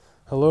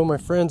Hello, my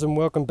friends, and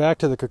welcome back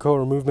to the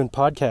Cocoa Movement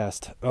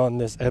Podcast. On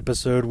this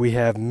episode, we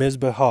have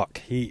Misbah Haque.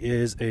 He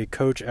is a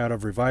coach out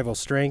of Revival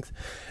Strength,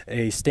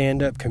 a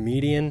stand-up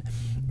comedian,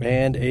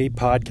 and a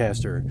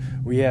podcaster.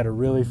 We had a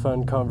really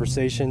fun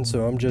conversation,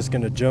 so I'm just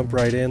going to jump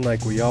right in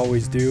like we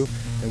always do.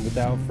 And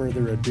without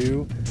further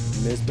ado,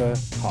 Misbah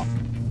Haque.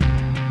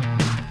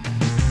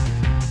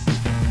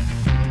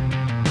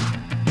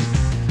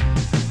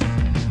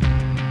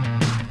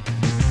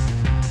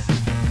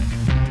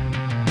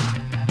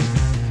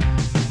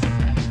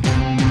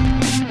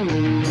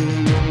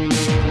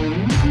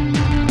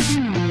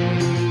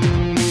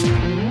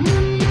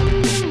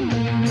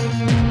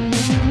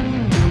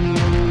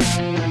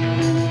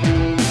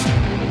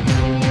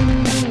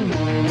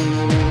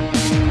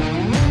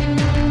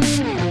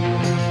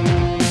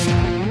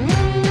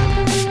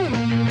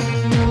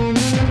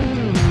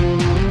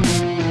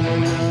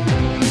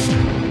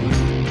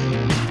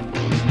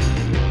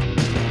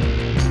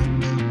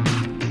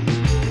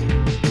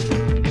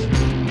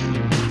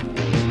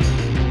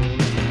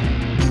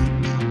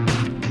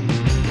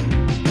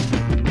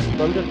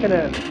 I'm just going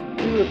to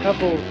do a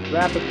couple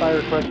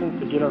rapid-fire questions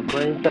to get our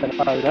brains kind of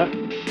fired up.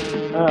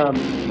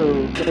 So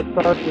let's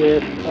start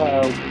with,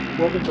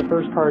 what was the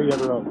first car you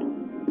ever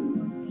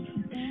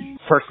owned?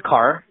 First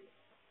car?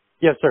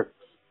 Yes, sir.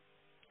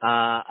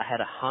 I had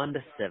a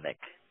Honda Civic.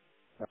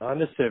 A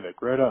Honda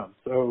Civic, right on.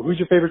 So who's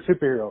your favorite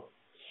superhero?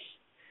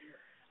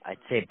 I'd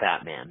say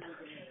Batman.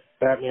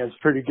 Batman's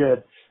pretty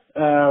good.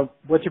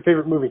 What's your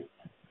favorite movie?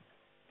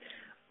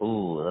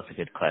 Ooh, that's a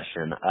good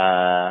question.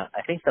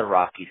 I think the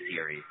Rocky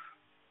series.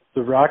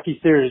 The Rocky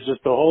series,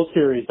 just the whole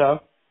series, huh?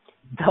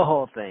 The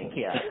whole thing,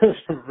 yeah.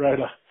 Right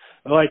on.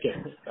 I like it.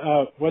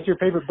 What's your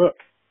favorite book?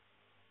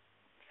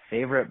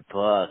 Favorite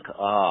book?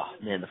 Oh,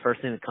 man, the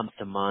first thing that comes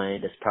to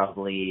mind is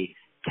probably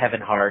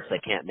Kevin Hart's I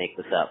Can't Make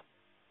This Up.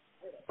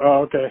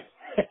 Oh, okay.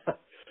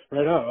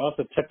 Right on. I'll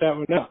have to check that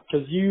one out.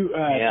 Because you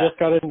just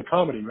got into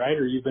comedy, right?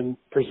 Or you've been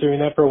pursuing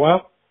that for a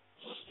while?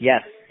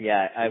 Yes,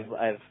 yeah.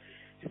 I've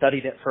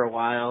studied it for a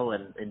while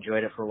and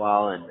enjoyed it for a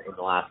while, and in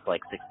the last 6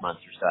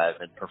 months or so I've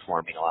been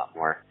performing a lot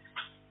more.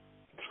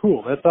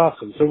 Cool, that's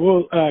awesome. So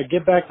we'll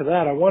get back to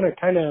that. I want to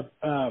kind of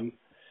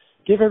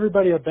give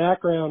everybody a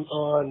background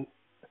on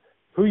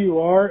who you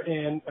are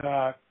and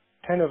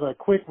kind of a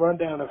quick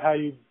rundown of how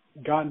you've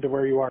gotten to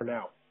where you are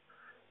now.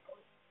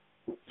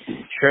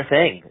 Sure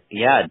thing.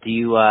 Yeah. Do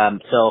you,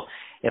 so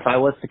if I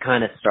was to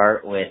kind of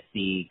start with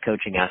the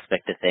coaching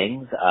aspect of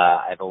things,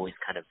 I've always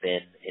kind of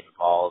been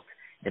involved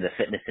in the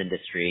fitness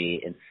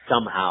industry in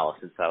somehow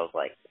since I was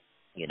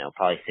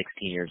probably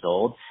 16 years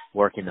old,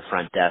 working the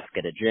front desk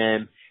at a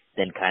gym,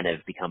 then kind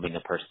of becoming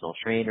a personal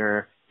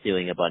trainer,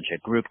 doing a bunch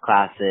of group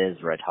classes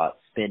where I taught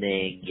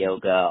spinning,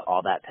 yoga,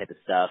 all that type of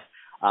stuff.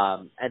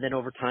 And then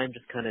over time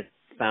just kind of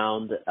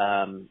found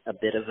a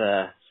bit of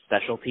a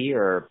specialty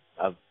or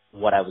of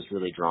what I was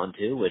really drawn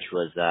to, which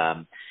was,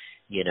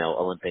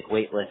 Olympic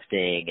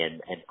weightlifting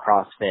and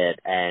CrossFit,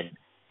 and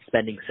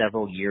spending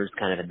several years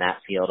kind of in that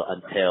field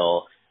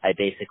until I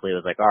basically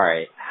was like, all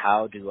right,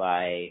 how do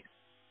I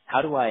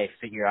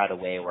figure out a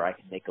way where I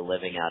can make a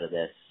living out of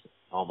this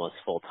almost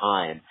full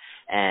time?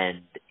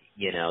 And,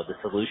 the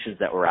solutions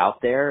that were out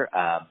there,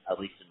 at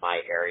least in my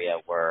area,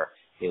 it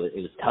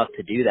was tough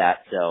to do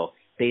that. So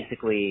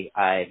basically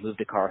I moved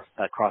across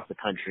the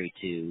country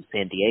to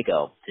San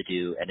Diego to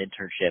do an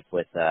internship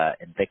with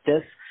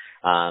Invictus.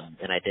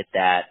 And I did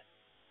that,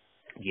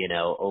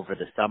 over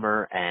the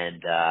summer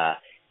and,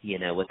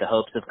 with the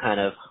hopes of kind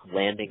of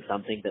landing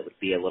something that would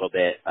be a little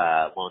bit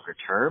longer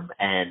term.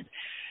 And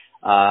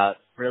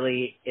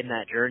really in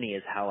that journey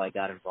is how I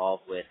got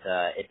involved with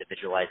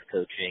individualized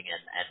coaching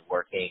and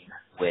working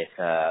with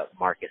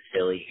Marcus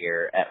Philly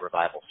here at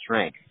Revival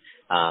Strength.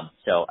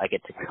 So I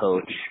get to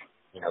coach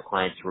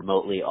clients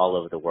remotely all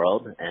over the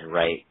world and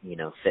write,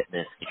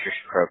 fitness,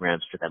 nutrition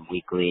programs for them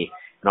weekly,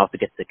 and also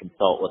get to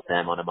consult with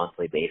them on a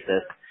monthly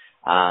basis.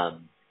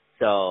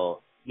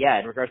 So yeah,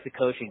 in regards to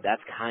coaching,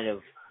 that's kind of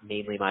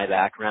mainly my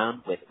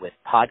background. With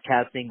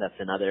podcasting, that's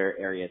another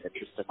area of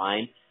interest of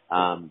mine.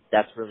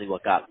 That's really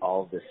what got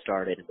all of this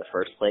started in the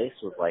first place,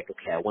 was like,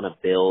 okay, I want to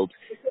build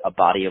a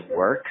body of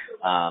work.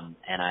 And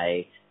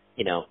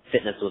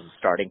fitness was a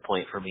starting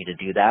point for me to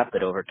do that,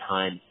 but over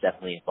time it's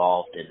definitely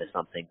evolved into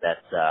something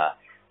that's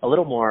a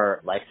little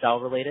more lifestyle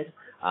related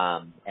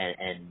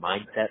and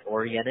mindset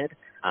oriented.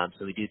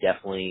 So we do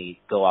definitely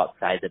go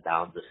outside the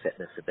bounds of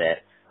fitness a bit.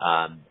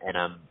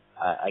 And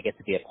I get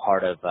to be a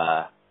part of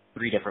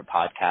 3 different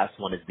podcasts.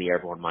 One is the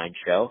Airborne Mind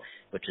Show,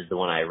 which is the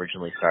one I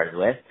originally started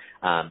with.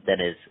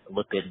 Then is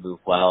Look Good, Move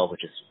Well,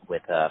 which is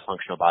with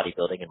Functional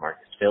Bodybuilding and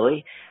Marcus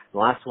Philly. The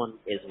last one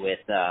is with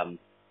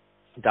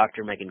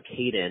Dr. Megan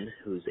Caden,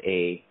 who's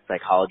a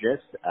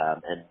psychologist,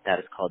 and that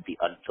is called The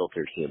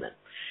Unfiltered Human.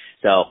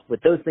 So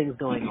with those things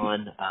going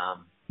on,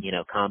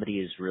 comedy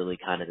is really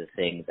kind of the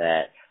thing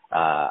that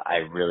I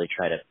really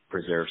try to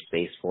preserve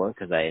space for,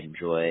 because I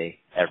enjoy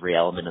every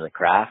element of the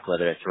craft,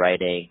 whether it's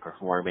writing,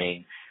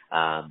 performing,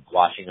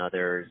 watching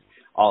others,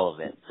 all of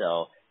it.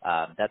 So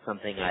that's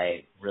something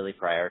I really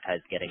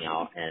prioritize, getting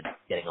out and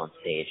getting on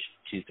stage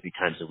 2-3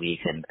 times a week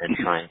and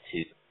trying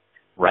to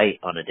write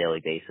on a daily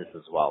basis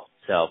as well.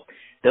 So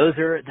those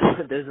are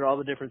all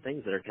the different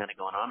things that are kind of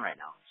going on right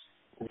now.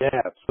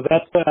 Yeah, so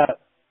that's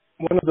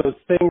one of those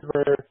things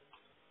where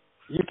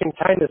you can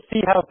kind of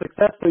see how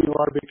successful you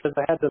are because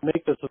I had to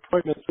make this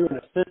appointment through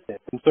an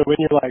assistant. And so when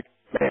you're like,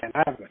 man,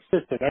 I have an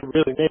assistant, I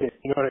really made it.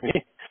 You know what I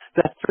mean?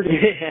 That's a pretty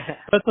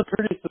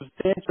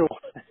substantial,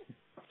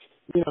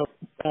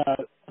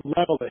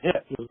 level to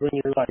hit is when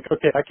you're like,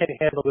 okay, I can't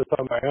handle this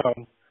on my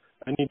own.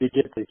 I need to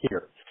get to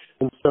here.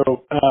 And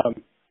so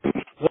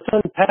let's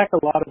unpack a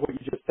lot of what you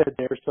just said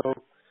there. So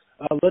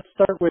let's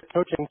start with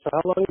coaching. So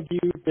how long have you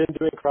been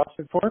doing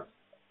CrossFit for?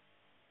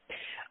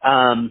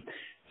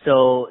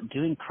 So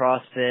doing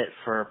CrossFit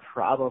for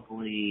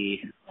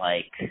probably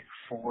like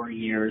 4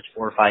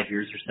 or 5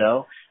 years or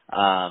so.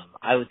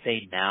 I would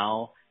say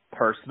now,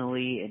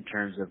 personally, in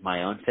terms of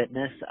my own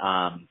fitness,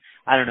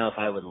 I don't know if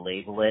I would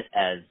label it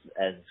as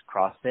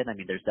CrossFit. I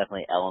mean, there's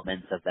definitely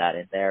elements of that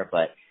in there,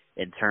 but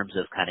in terms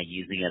of kind of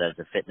using it as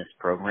a fitness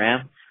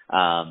program,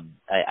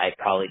 I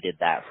probably did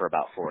that for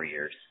about 4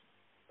 years.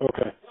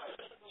 Okay.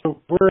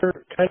 So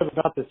we're kind of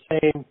about the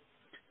same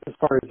as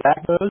far as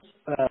that goes.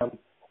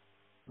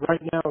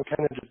 Right now, I'm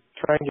kind of just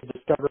trying to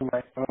discover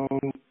my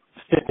own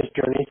fitness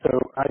journey.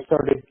 So I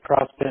started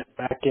CrossFit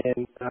back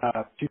in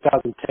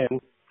 2010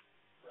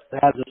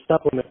 as a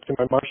supplement to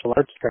my martial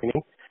arts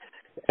training.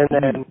 And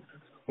then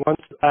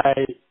once I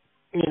hate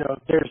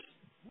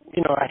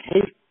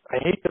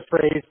the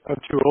phrase,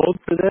 I'm too old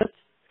for this,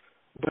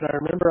 but I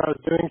remember I was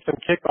doing some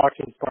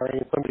kickboxing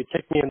sparring and somebody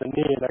kicked me in the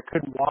knee and I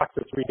couldn't walk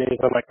for 3 days.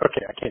 I'm like,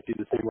 okay, I can't do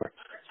this anymore.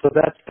 So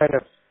that's kind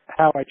of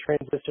how I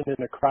transitioned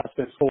into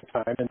CrossFit full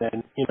time. And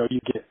then, you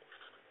get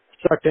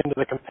sucked into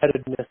the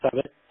competitiveness of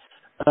it.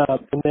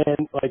 And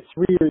then like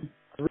 3 or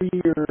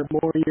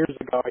more years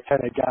ago, I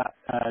kind of got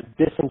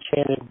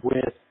disenchanted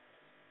with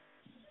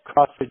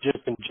CrossFit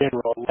just in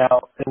general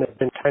now, and have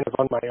been kind of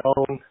on my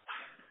own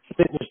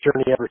fitness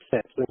journey ever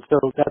since. And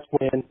so that's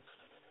when,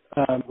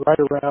 right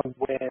around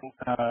when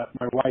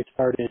my wife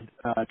started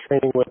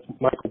training with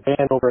Michael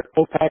Ban over at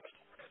OPEX,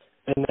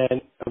 and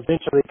then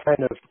eventually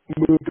kind of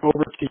moved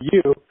over to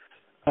you,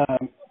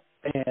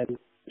 and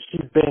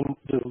she's been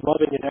just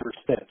loving it ever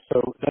since.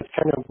 So that's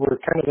we're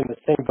kind of in the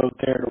same boat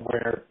there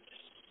where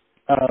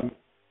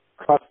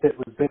CrossFit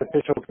was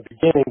beneficial at the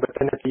beginning, but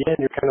then at the end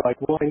you're kind of like,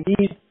 well, I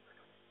need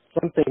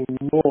something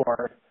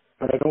more,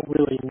 but I don't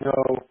really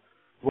know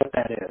what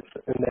that is.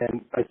 And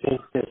then I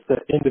think that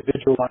the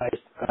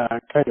individualized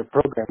kind of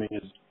programming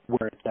is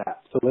where it's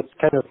at. So let's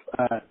kind of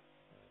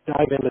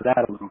dive into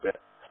that a little bit.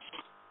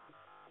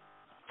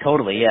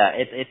 Totally, yeah.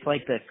 It's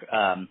like the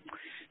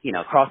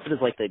CrossFit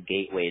is like the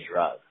gateway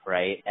drug,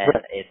 right?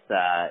 And it's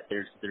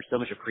there's so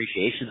much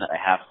appreciation that I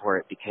have for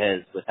it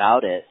because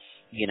without it,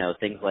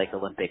 things like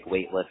Olympic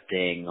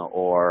weightlifting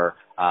or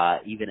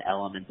even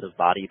elements of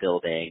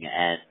bodybuilding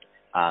and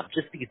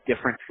just these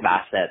different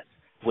facets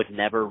would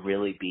never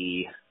really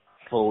be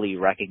fully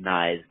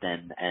recognized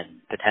and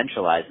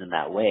potentialized in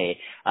that way.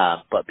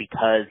 But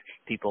because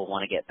people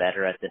want to get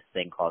better at this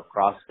thing called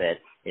CrossFit,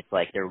 it's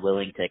like they're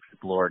willing to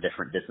explore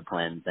different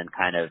disciplines and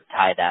kind of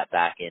tie that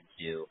back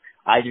into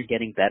either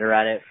getting better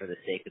at it for the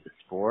sake of the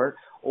sport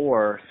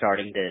or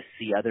starting to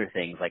see other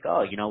things like,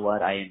 oh, you know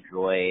what, I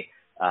enjoy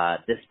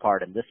this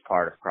part and this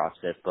part of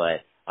CrossFit,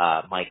 but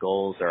my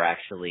goals are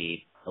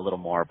actually a little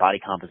more body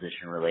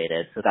composition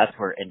related. So that's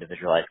where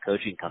individualized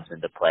coaching comes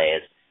into play,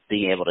 is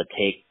being able to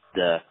take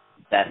the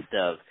best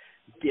of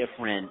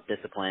different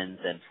disciplines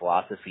and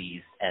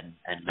philosophies and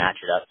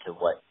match it up to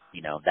what,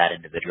 that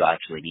individual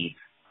actually needs.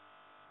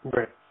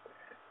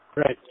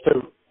 Right.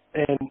 So,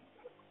 and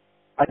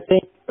I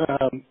think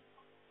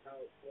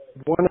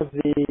one of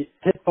the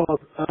pitfalls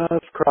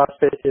of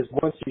CrossFit is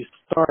once you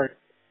start,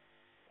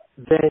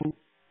 then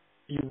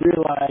you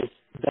realize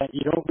that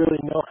you don't really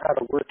know how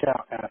to work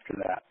out after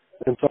that.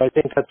 And so I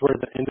think that's where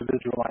the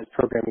individualized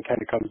programming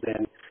kind of comes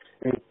in.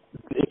 And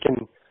it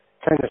can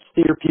kind of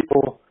steer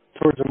people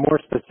towards a more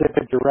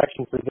specific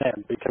direction for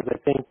them, because I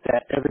think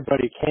that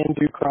everybody can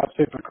do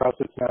CrossFit, but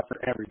CrossFit's not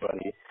for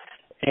everybody.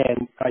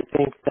 And I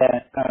think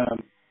that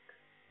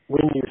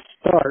when you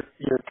start,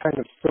 you're kind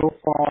of so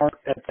far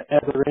at the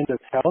other end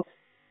of health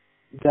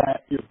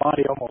that your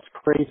body almost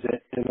craves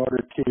it in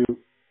order to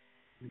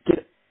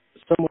get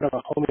somewhat of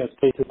a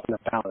homeostasis and a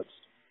balance,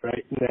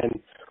 right? And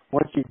then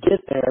once you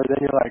get there, then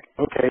you're like,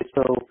 okay,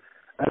 so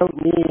I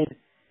don't need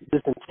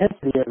this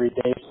intensity every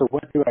day, so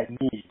what do I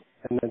need?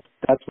 And then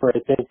that's where I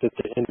think that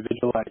the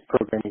individualized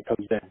programming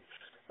comes in.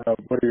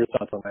 What are your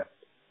thoughts on that?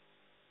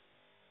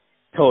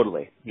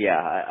 Totally. Yeah,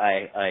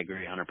 I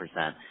agree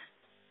 100%.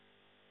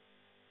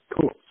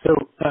 Cool. So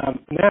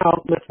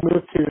now let's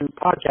move to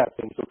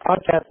podcasting. So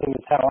podcasting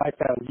is how I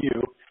found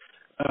you,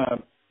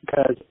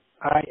 because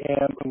I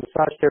am a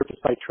massage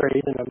therapist by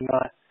trade, and I'm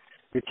not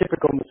your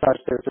typical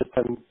massage therapist.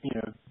 I'm,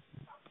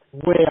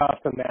 way off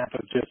the map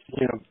of just,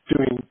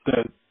 doing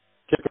the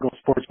typical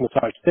sports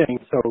massage thing.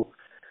 So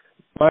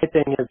my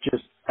thing is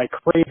just I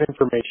crave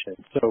information.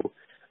 So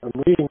I'm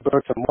reading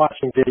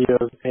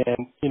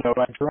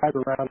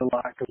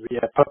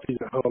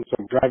around, so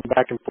I'm driving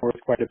back and forth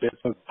quite a bit.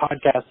 So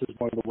podcast is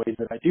one of the ways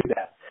that I do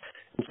that.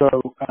 And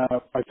so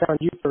I found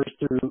you first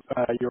through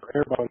your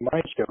Airborne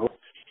Mind show,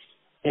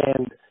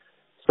 and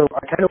so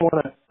I kind of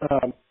want to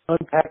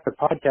unpack the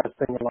podcast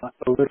thing a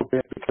little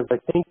bit, because I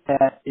think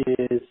that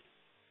is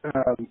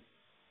a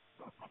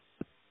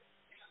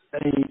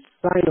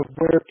sign of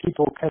where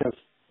people kind of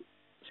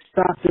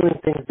stop doing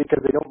things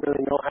because they don't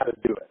really know how to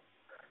do it,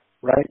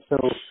 right? So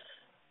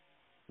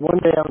one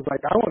day I was like,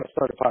 I want to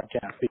start a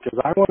podcast because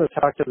I want to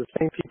talk to the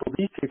same people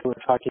these people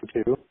are talking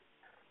to,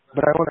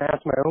 but I want to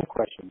ask my own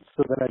questions.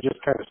 So then I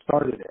just kind of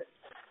started it.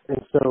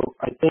 And so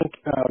I think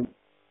kind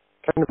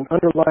of an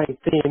underlying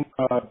theme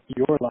of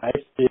your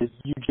life is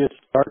you just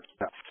start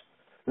stuff.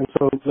 And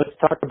so let's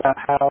talk about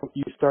how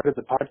you started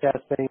the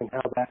podcast thing and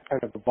how that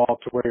kind of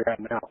evolved to where you're at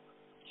now.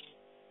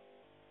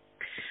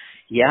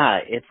 Yeah,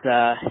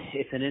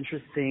 it's an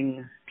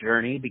interesting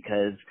journey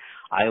because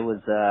I was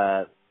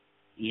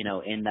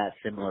in that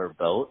similar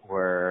boat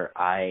where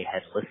I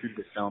had listened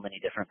to so many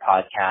different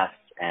podcasts,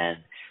 and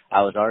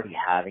I was already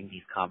having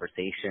these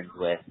conversations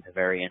with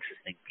very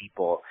interesting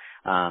people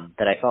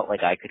that I felt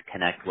like I could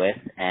connect with,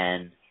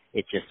 and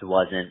it just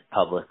wasn't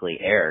publicly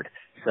aired.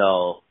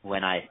 So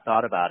when I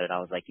thought about it, I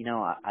was like,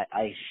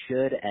 I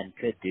should and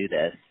could do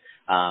this.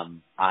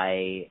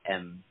 I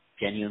am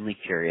genuinely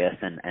curious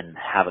and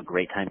have a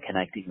great time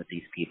connecting with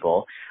these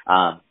people.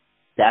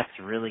 That's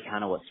really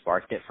kind of what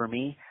sparked it for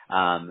me.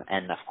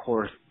 And of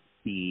course,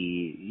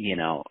 it's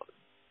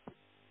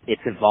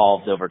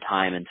evolved over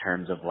time in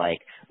terms of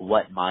like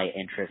what my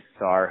interests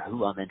are,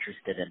 who I'm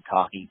interested in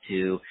talking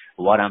to,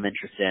 what I'm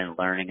interested in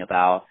learning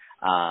about,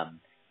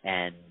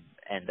 and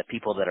the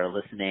people that are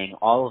listening.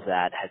 All of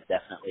that has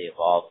definitely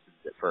evolved since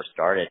it first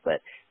started.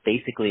 But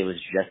basically, it was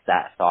just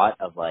that thought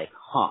of like,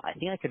 I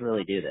think I could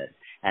really do this.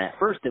 And at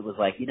first it was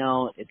like,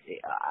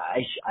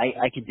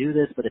 I can do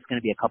this, but it's going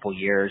to be a couple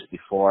years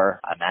before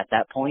I'm at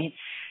that point.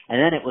 And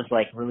then it was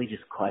like really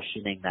just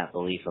questioning that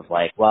belief of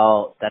like,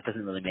 well, that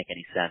doesn't really make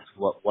any sense.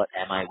 What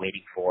am I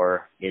waiting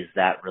for? Is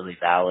that really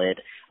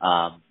valid?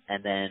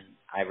 And then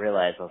I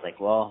realized I was like,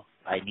 well,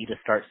 I need to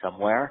start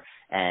somewhere.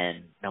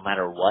 And no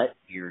matter what,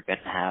 you're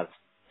going to have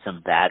some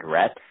bad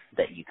reps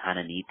that you kind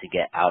of need to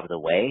get out of the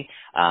way.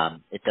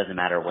 It doesn't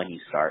matter when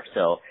you start.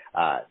 So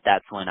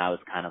that's when I was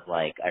kind of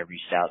like, I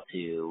reached out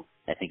to,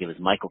 I think it was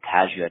Michael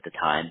Cashew at the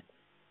time.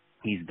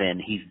 He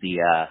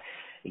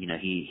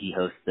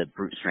hosts the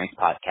Brute Strength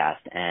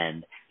podcast,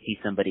 and he's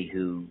somebody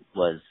who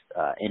was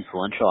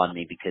influential on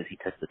me because he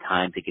took the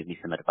time to give me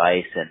some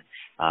advice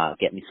and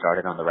get me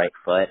started on the right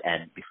foot.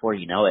 And before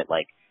you know it,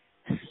 like,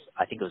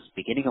 I think it was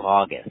beginning of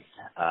August,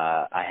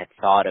 I had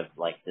thought of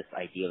like this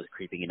idea was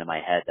creeping into my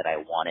head that I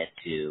wanted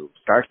to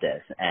start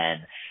this.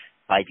 And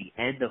by the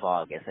end of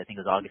August, I think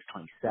it was August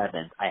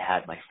 27th, I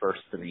had my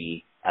first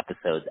 3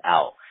 episodes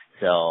out.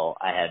 So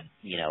I had,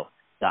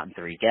 gotten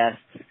 3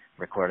 guests,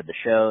 recorded the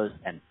shows,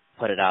 and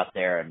put it out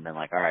there, and been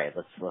like, all right,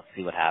 let's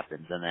see what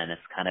happens. And then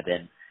it's kind of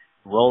been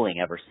rolling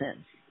ever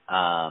since.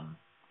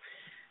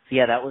 So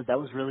yeah, that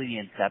was really the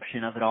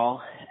inception of it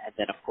all. And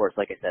then, of course,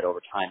 like I said,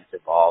 over time it's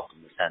evolved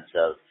in the sense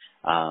of,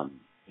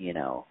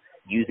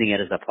 using it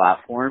as a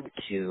platform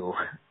to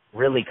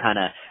really kind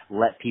of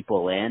let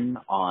people in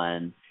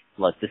on,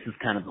 look, this is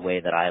kind of the way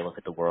that I look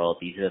at the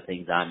world. These are the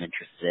things I'm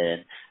interested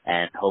in,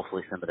 and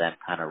hopefully some of them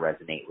kind of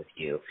resonate with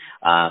you.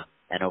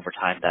 And over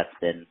time, that's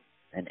been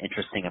an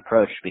interesting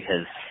approach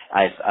because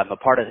I'm a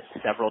part of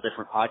several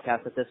different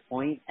podcasts at this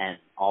point, and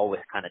all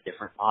with kind of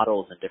different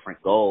models and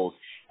different goals.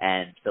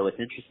 And so it's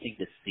interesting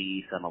to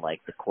see some of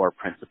like the core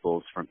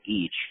principles from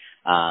each,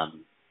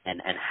 and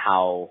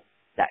how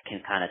that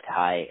can kind of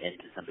tie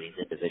into somebody's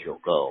individual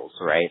goals,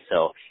 right?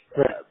 So,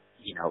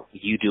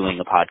 you doing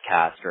a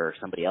podcast or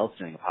somebody else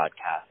doing a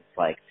podcast, it's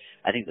like,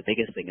 I think the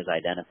biggest thing is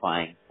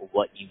identifying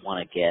what you want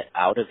to get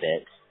out of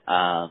it,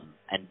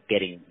 and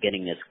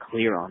getting as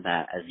clear on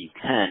that as you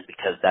can,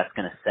 because that's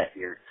going to set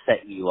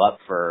you up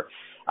for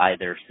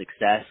either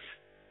success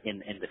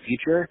in the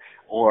future,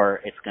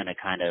 or it's going to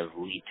kind of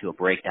lead to a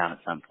breakdown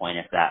at some point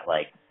if that,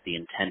 like, the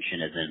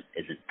intention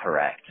isn't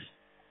correct.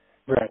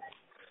 Right.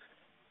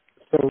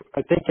 So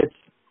I think it's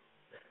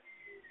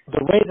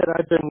the way that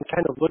I've been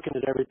kind of looking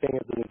at everything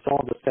is that it's all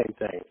the same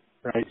thing,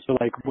 right?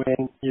 So like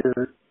when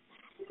you're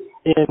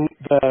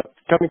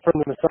coming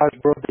from the massage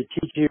world, they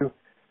teach you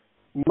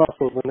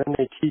muscles, and then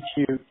they teach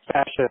you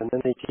fascia, and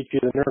then they teach you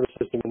the nervous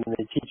system, and then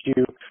they teach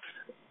you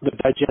the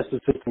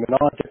digestive system and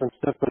all that different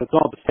stuff, but it's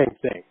all the same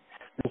thing.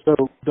 And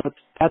so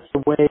that's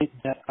the way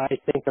that I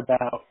think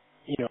about,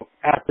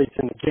 athletes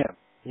in the gym.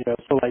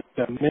 So like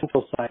the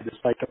mental side, the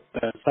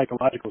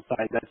psychological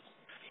side, that's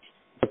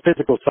the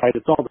physical side,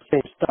 it's all the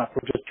same stuff.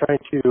 We're just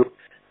trying to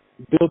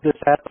build this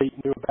athlete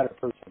into a better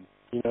person,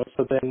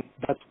 so then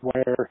that's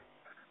where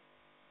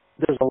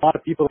there's a lot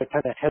of people that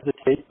kind of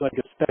hesitate, like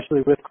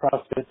especially with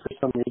CrossFit for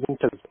some reason,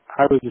 because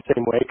I was the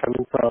same way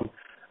coming from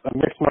a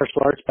mixed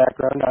martial arts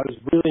background. I was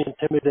really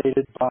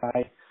intimidated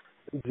by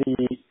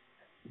the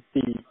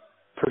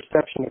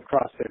perception of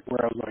CrossFit,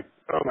 where I was like,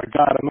 oh my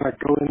God, I'm going to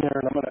go in there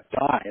and I'm going to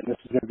die, and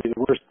this is going to be the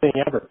worst thing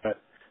ever. But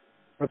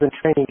I've been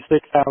training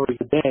 6 hours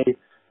a day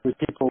with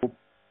people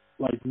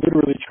like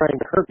literally trying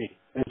to hurt me.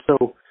 And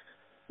so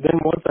then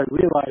once I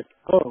realized,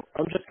 oh,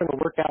 I'm just going to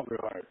work out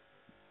real hard.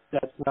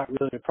 That's not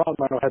really a problem.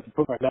 I don't have to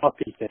put my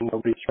mouthpiece in.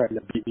 Nobody's trying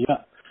to beat me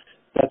up.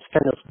 That's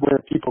kind of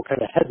where people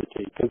kind of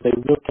hesitate because they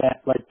look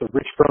at like the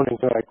Rich Fronings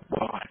and they're like,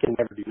 well, I can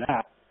never do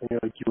that. And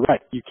you're like, you're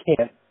right, you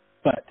can't,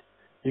 but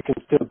you can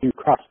still do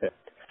CrossFit,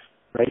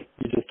 right?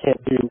 You just can't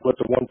do what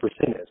the 1%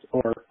 is.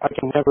 Or I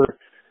can never,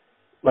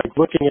 like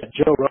looking at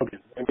Joe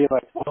Rogan and be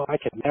like, well, I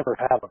could never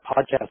have a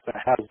podcast that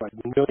has like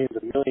millions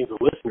and millions of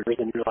listeners.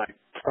 And you're like,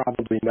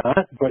 probably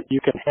not, but you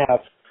can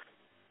have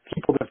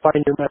people that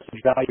find your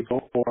message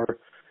valuable or,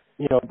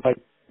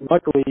 like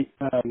luckily,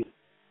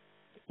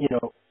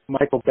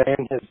 Michael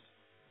Bann has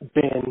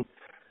been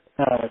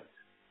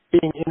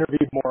being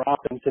interviewed more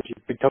often since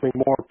he's becoming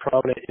more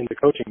prominent in the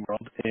coaching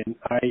world. And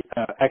I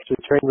actually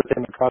trained with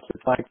him across the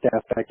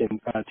Flagstaff back in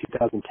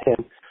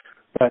 2010.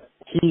 But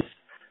he's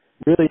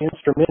really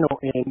instrumental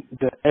in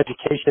the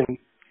education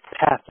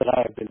path that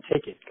I have been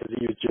taking because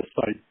he was just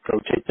like, go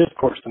take this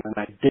course, and then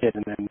I did,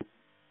 and then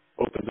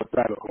opened up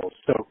rabbit holes.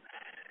 So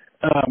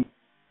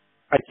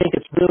I think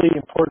it's really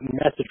important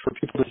message for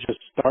people to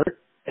just start.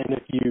 And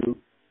if you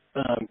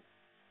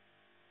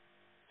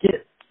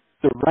get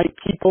the right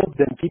people,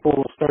 then people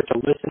will start to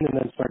listen and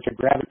then start to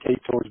gravitate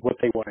towards what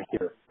they want to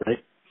hear,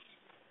 right?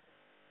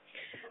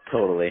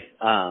 Totally.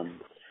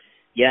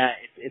 Yeah,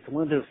 it's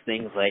one of those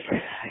things like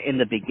in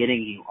the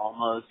beginning you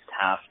almost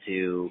have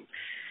to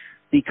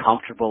be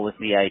comfortable with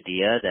the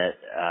idea that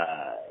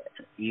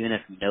even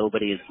if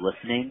nobody is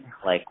listening,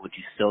 like would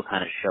you still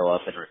kind of show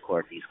up and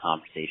record these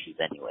conversations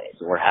anyways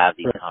or have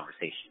these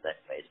conversations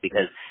anyways?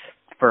 Because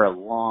for a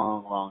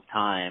long, long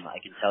time, I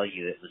can tell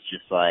you it was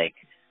just like,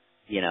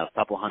 a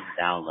couple hundred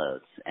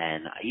downloads.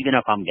 And even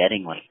if I'm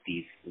getting like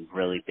these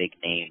really big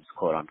names,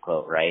 quote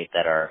unquote, right,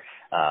 that are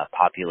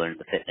popular in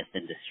the fitness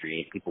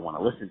industry and people want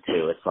to listen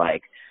to, it's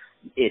like,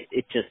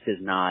 it just is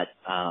not,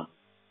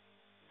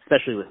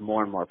 especially with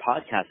more and more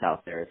podcasts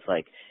out there, it's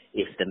like,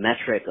 if the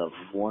metric of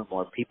more and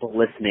more people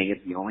listening is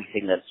the only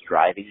thing that's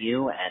driving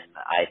you, and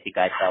I think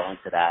I fell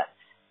into that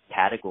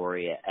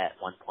category at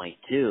one point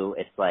too,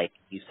 it's like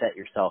you set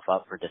yourself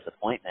up for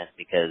disappointment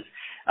because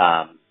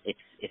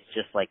it's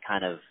just like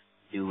kind of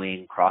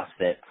doing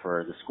CrossFit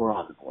for the score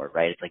on the board,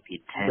 right? It's like the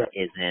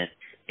intent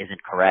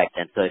isn't correct.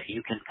 And so if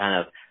you can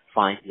kind of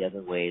find the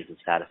other ways of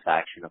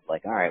satisfaction of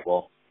like, all right,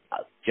 well,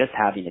 just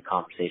having the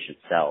conversation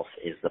itself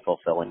is the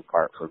fulfilling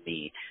part for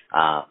me.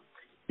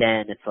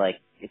 Then it's like,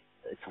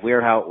 it's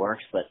weird how it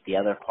works, but the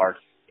other parts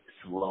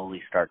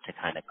slowly start to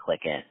kind of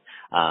click in.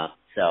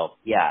 So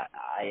yeah,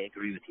 I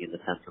agree with you in the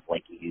sense of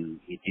like you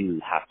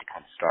do have to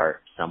kind of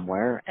start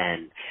somewhere,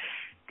 and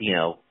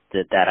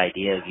that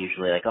idea of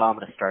usually like, oh, I'm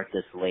going to start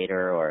this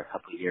later or a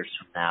couple of years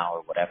from now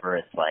or whatever.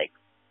 It's like,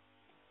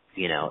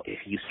 if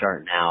you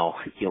start now,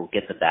 you'll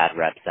get the bad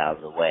reps out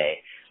of the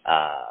way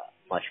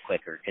much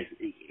quicker because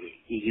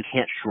you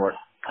can't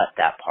shortcut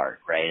that part,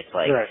 right? It's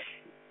like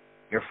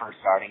you're first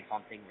starting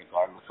something,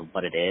 regardless of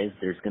what it is,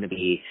 there's going to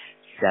be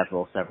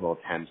several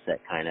attempts at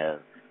kind of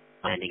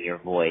finding your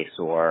voice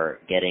or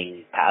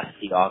getting past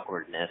the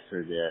awkwardness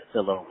or the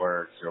filler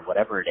words or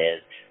whatever it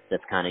is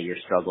that's kind of your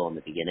struggle in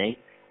the beginning.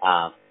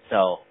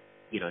 So,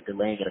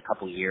 delaying it a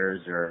couple years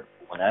or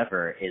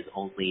whatever is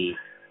only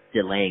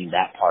delaying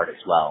that part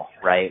as well,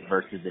 right?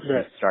 Versus if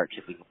you start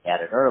chipping at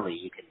it early,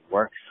 you can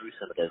work through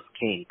some of those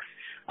kinks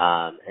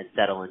and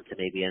settle into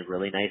maybe a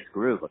really nice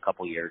groove a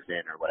couple years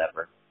in or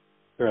whatever.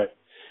 Right.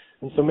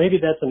 And so maybe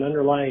that's an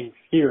underlying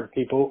fear of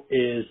people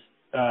is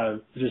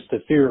just the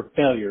fear of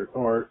failure,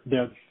 or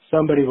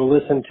somebody will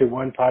listen to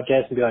one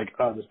podcast and be like,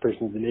 oh, this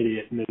person's an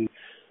idiot, and then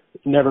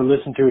never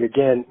listen to it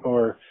again,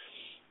 or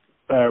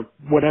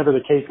whatever the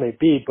case may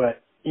be.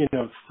 But,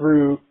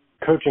 through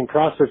coaching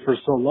CrossFit for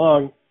so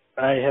long,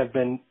 I have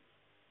been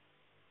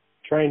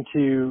trying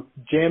to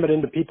jam it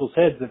into people's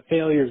heads that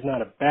failure is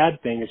not a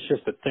bad thing, it's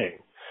just a thing.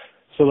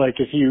 So like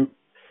if you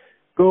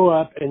go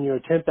up and you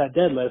attempt that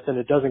deadlift and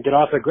it doesn't get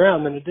off the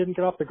ground, then it didn't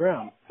get off the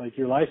ground. Like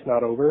your life's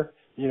not over.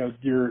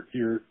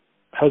 Your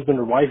husband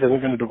or wife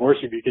isn't going to divorce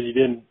you because you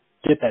didn't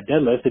get that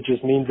deadlift. It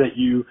just means that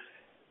you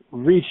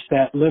reached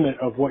that limit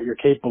of what you're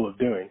capable of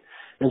doing.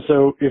 And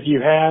so if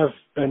you have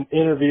an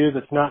interview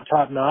that's not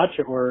top notch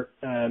or,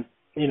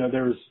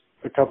 there was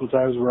a couple of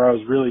times where I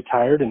was really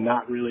tired and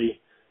not really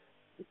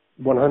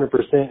 100%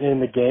 in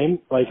the game.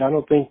 Like, I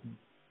don't think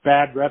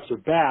bad reps are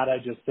bad. I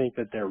just think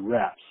that they're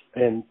reps.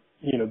 And,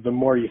 the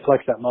more you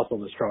flex that muscle,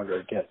 the stronger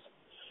it gets.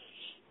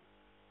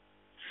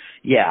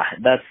 Yeah,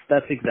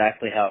 that's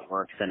exactly how it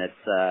works. And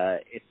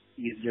it's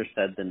easier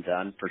said than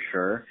done for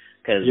sure.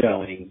 Cause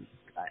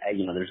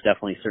there's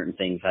definitely certain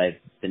things I've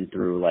been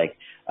through, like,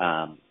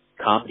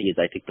 comedy is,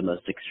 I think, the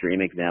most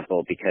extreme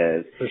example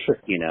because, for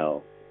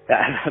sure.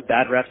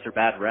 Bad reps are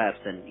bad reps,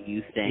 and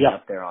you staying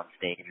up there on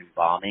stage and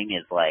bombing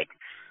is like,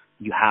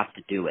 you have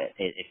to do it.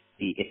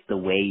 It's the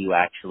way you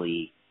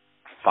actually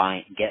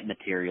get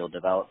material,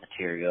 develop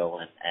material,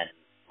 and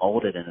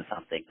mold it into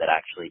something that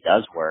actually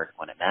does work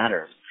when it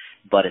matters.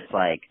 But it's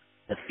like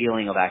the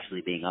feeling of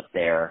actually being up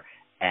there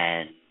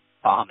and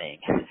bombing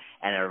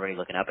and everybody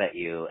looking up at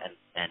you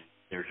and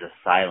there's just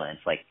silence.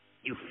 Like,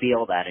 you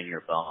feel that in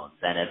your bones.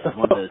 And it's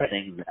one of those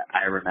things that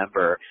I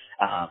remember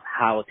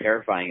how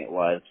terrifying it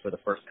was for the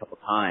first couple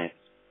times.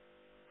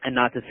 And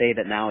not to say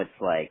that now it's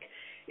like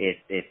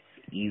it's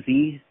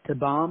easy to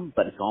bomb,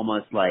 but it's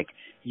almost like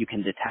you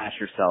can detach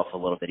yourself a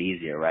little bit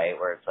easier, right?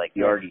 Where it's like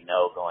you already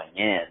know going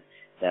in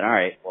that, all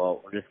right,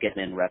 well, we're just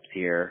getting in reps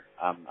here.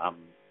 I'm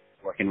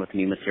working with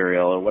new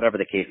material or whatever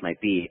the case might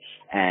be.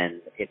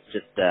 And it's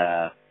just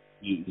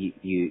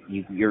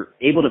you're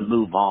able to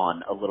move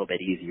on a little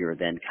bit easier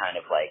than kind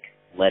of like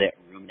let it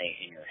ruminate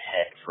in your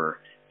head for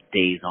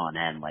days on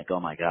end. Like, oh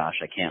my gosh,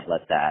 I can't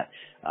let that,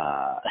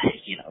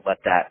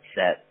 let that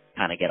set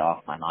kind of get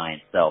off my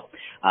mind. So,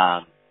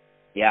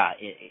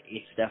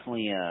 it's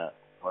definitely a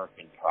work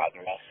in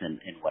progress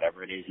in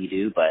whatever it is you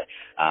do. But,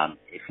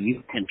 if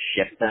you can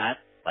shift that,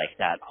 like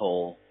that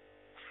whole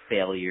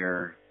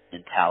failure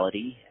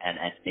mentality and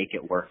make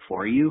it work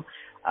for you,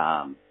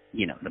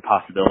 the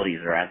possibilities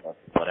are endless,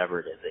 whatever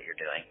it is that you're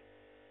doing.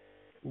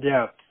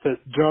 Yeah,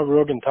 Joe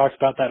Rogan talks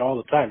about that all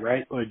the time,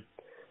 right? Like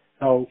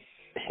how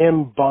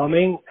him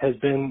bombing has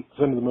been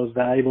some of the most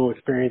valuable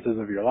experiences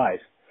of your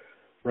life,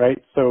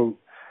 right? So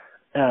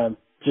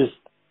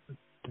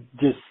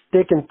just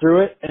sticking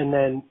through it, and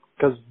then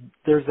because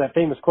there's that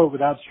famous quote,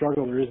 without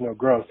struggle there is no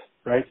growth,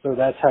 right? So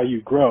that's how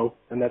you grow,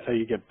 and that's how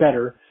you get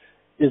better,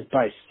 is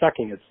by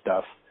sucking at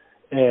stuff.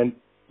 And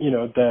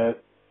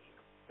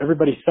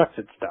everybody sucks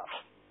at stuff.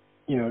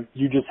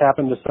 You just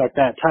happen to suck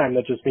that time.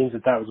 That just means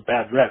that was a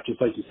bad rep, just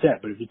like you said.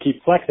 But if you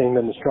keep flexing,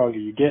 then the stronger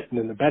you get, and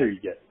then the better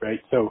you get, right?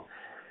 So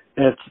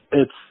it's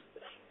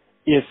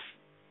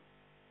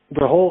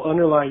the whole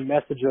underlying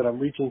message that I'm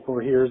reaching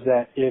for here is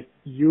that if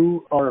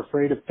you are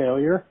afraid of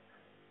failure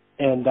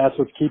and that's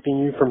what's keeping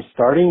you from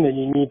starting, then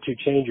you need to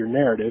change your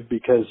narrative,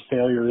 because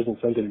failure isn't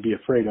something to be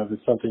afraid of.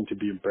 It's something to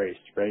be embraced,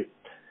 right?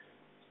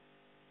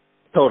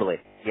 Totally.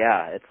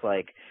 Yeah. It's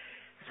like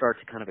start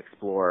to kind of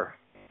explore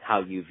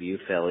how you view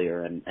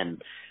failure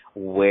and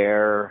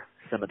where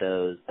some of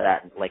those,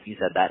 that, like you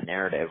said, that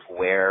narrative,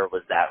 where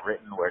was that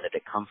written? Where did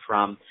it come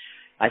from?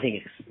 I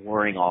think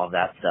exploring all of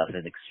that stuff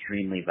is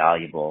extremely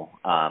valuable.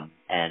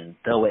 And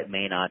though it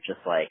may not just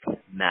like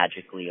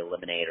magically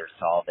eliminate or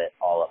solve it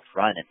all up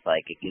front, it's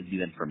like it gives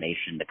you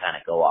information to kind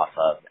of go off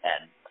of.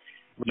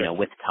 And,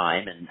 with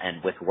time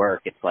and with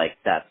work, it's like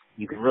that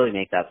you can really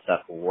make that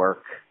stuff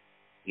work,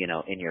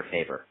 in your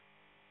favor.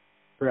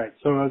 Right.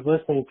 So I was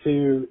listening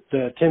to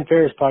the Tim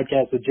Ferriss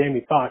podcast with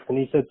Jamie Foxx, and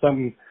he said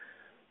something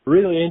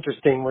really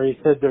interesting where he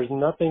said there's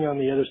nothing on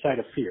the other side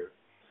of fear.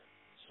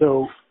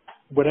 So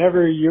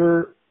whatever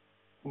your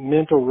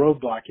mental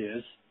roadblock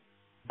is,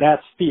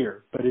 that's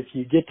fear. But if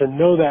you get to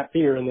know that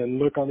fear and then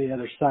look on the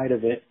other side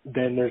of it,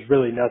 then there's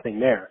really nothing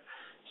there.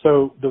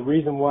 So the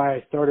reason why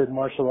I started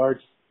martial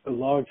arts a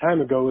long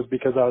time ago was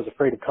because I was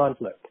afraid of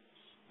conflict.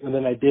 And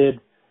then I did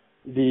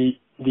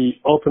the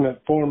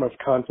ultimate form of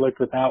conflict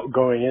without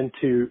going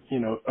into,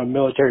 a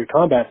military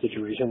combat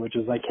situation, which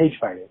is like cage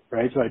fighting,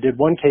 right? So I did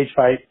one cage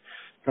fight,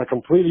 got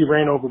completely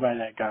ran over by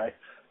that guy.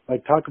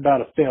 Like, talk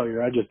about a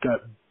failure. I just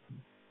got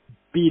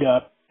beat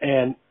up.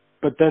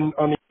 But then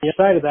on the other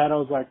side of that, I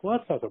was like, well,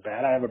 that's not so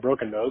bad. I have a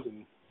broken nose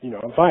and,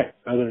 I'm fine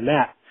other than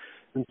that.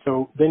 And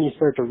so then you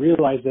start to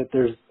realize that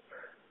there's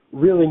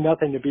really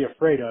nothing to be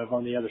afraid of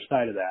on the other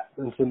side of that.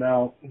 And so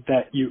now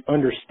that you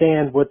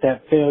understand what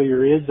that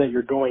failure is that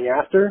you're going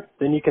after,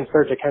 then you can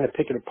start to kind of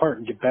pick it apart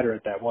and get better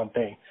at that one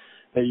thing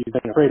that you've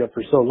been afraid of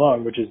for so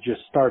long, which is just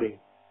starting.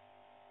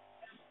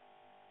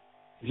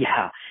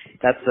 Yeah,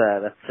 that's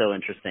so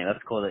interesting.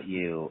 That's cool that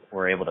you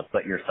were able to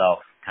put yourself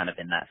kind of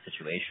in that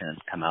situation and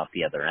come out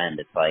the other end.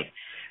 It's like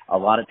a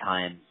lot of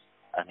times,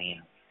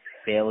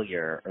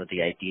 failure or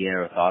the idea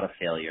or thought of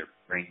failure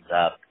brings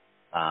up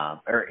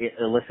or it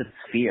elicits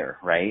fear,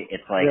 right?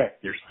 It's like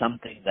there's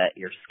something that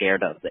you're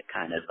scared of that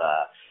kind of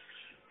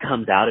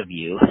comes out of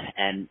you,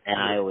 and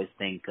I always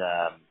think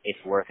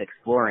it's worth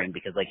exploring,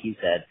 because like you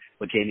said,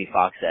 what Jamie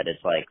Foxx said,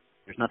 it's like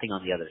there's nothing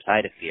on the other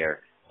side of fear.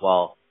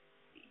 Well,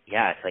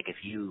 yeah, it's like if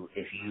you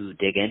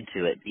dig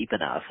into it deep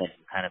enough and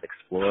kind of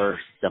explore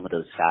some of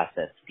those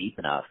facets deep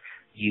enough,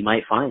 you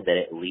might find that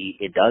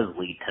it does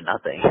lead to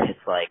nothing.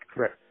 It's like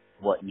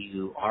what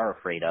you are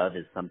afraid of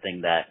is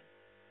something that,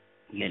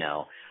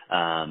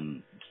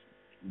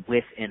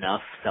 with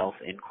enough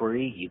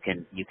self-inquiry, you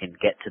can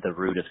get to the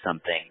root of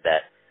something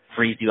that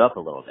frees you up a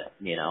little bit,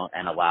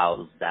 and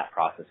allows that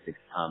process to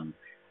become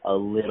a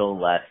little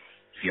less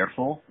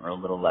fearful or a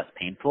little less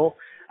painful.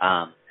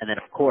 And then,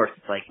 of course,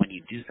 it's like when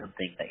you do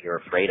something that you're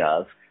afraid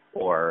of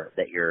or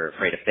that you're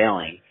afraid of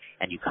failing,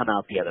 and you come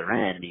out the other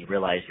end and you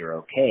realize you're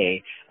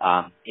okay,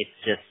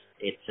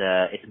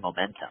 it's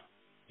momentum.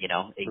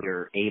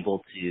 You're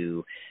able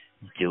to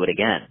do it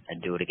again and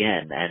do it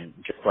again. And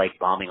just like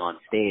bombing on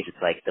stage,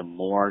 it's like the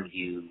more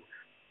you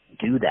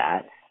do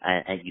that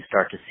and you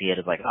start to see it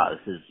as like, oh,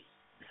 this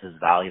is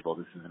valuable.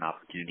 This is an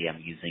opportunity I'm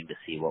using to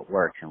see what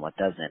works and what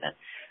doesn't. And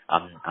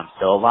I'm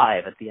still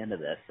alive at the end of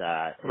this.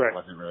 It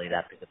wasn't really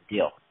that big of a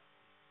deal.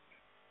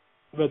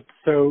 But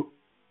so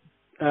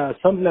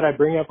something that I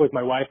bring up with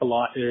my wife a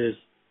lot is,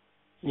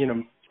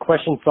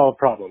 question solve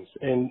problems.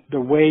 And the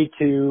way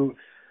to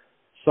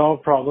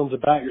solve problems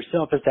about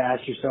yourself is to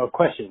ask yourself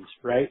questions,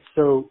 right?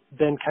 So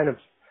then kind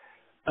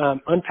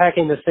of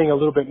unpacking this thing a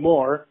little bit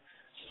more.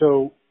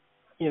 So,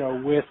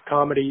 with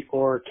comedy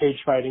or cage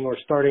fighting or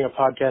starting a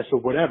podcast or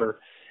whatever,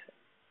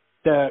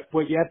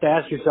 what you have to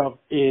ask yourself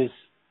is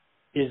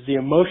the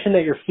emotion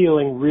that you're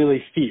feeling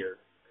really fear?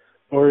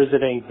 Or is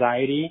it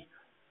anxiety?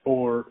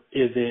 Or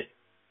is it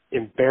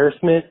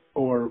embarrassment?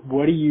 Or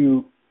what are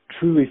you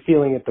truly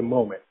feeling at the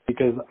moment?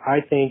 Because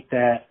I think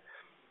that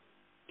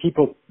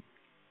people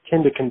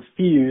tend to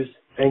confuse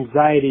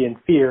anxiety and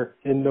fear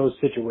in those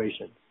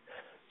situations.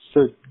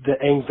 So the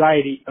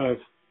anxiety of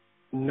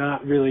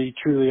not really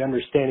truly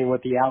understanding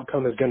what the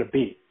outcome is going to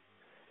be.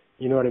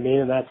 You know what I mean?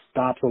 And that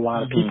stops a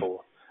lot of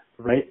people,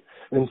 right?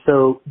 And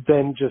so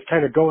then just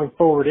kind of going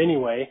forward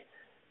anyway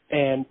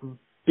and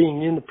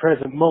being in the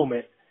present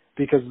moment,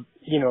 because,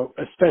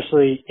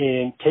 especially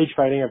in cage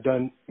fighting, I've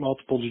done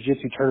multiple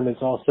jiu-jitsu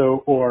tournaments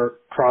also, or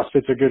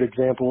CrossFit's a good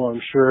example,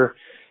 I'm sure.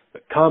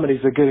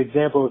 Comedy's a good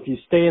example. If you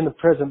stay in the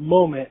present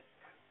moment,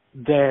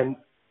 then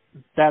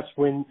that's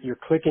when you're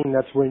clicking,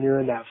 that's when you're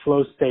in that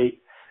flow state.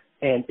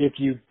 And if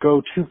you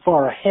go too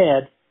far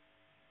ahead,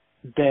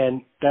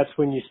 then that's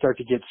when you start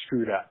to get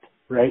screwed up,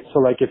 right? So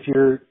like if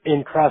you're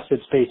in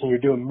CrossFit space and you're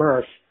doing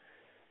Murph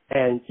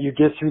and you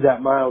get through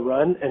that mile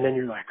run and then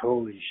you're like,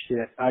 holy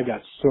shit, I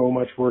got so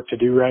much work to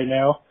do right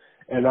now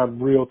and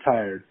I'm real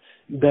tired,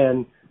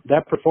 then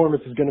that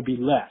performance is going to be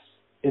less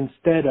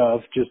instead of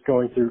just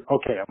going through,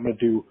 okay, I'm going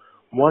to do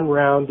one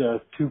round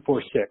of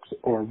 2-4-6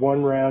 or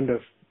one round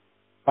of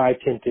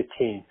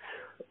 5-10-15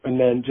 and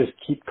then just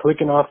keep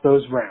clicking off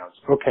those rounds.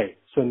 Okay,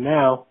 so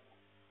now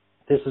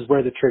this is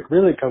where the trick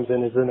really comes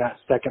in, is in that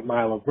second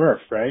mile of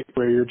Murph, right?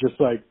 Where you're just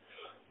like,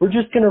 we're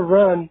just going to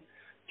run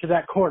to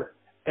that corner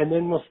and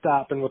then we'll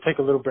stop and we'll take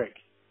a little break.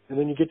 And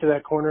then you get to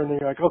that corner and then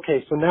you're like,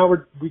 okay, so now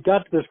we got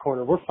to this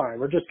corner. We're fine.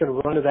 We're just going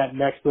to run to that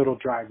next little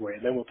driveway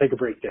and then we'll take a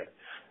break there.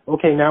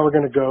 Okay, now we're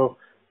going to go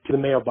to the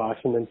mailbox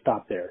and then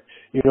stop there.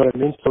 You know what I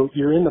mean? So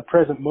you're in the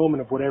present moment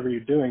of whatever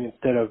you're doing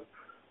instead of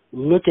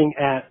looking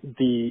at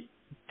the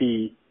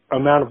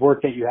amount of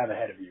work that you have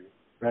ahead of you,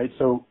 right?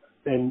 So,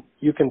 and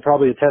you can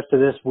probably attest to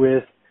this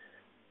with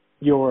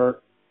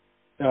your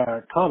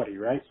comedy,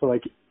 right? So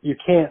like you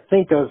can't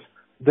think of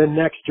the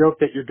next joke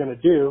that you're going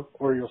to do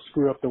or you'll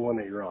screw up the one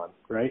that you're on,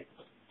 right?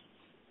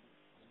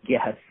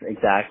 Yes,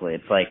 exactly.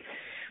 It's like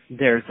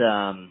there's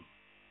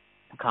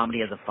comedy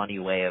has a funny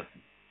way of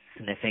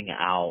sniffing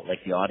out, like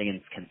the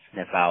audience can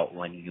sniff out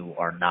when you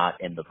are not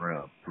in the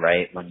room,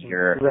 right? When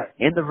you're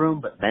in the room,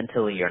 but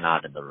mentally you're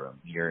not in the room.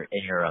 You're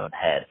in your own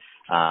head.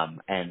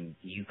 And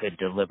you could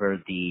deliver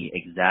the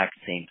exact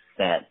same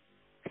set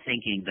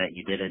thinking that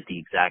you did it the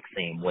exact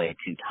same way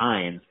 2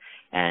 times.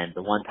 And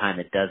the one time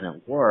it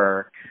doesn't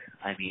work,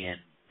 I mean,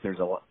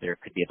 there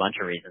could be a bunch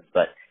of reasons,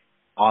 but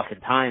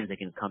oftentimes it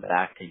can come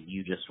back to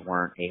you just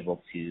weren't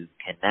able to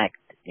connect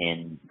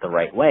in the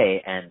right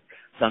way. And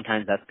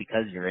sometimes that's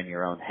because you're in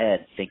your own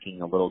head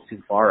thinking a little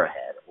too far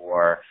ahead,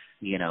 or,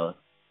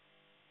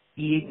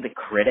 being the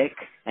critic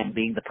and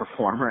being the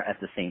performer at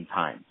the same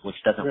time, which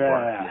doesn't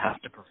work. You have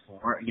to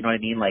perform, you know what I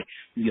mean? Like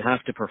you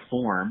have to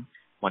perform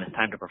when it's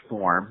time to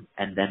perform,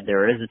 and then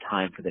there is a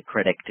time for the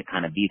critic to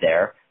kind of be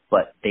there,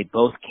 but they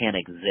both can't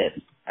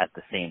exist at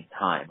the same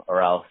time,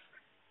 or else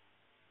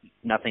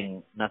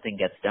nothing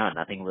gets done.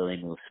 Nothing really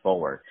moves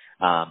forward.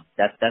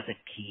 That's a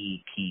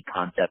key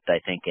concept, I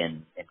think,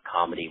 in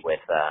comedy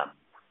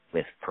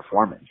with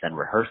performance and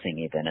rehearsing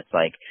even. It's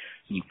like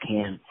you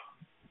can't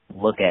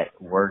look at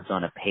words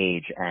on a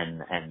page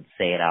and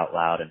say it out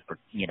loud and,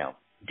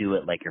 do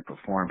it like you're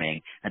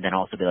performing, and then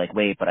also be like,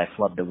 wait, but I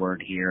flubbed a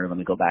word here. Let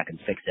me go back and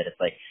fix it. It's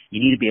like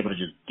you need to be able to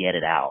just get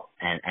it out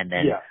and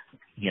then,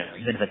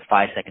 even if it's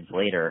 5 seconds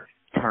later,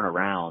 turn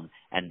around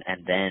and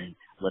then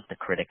let the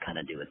critic kind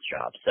of do its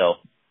job. So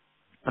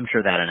I'm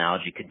sure that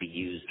analogy could be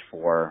used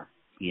for,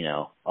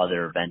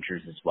 other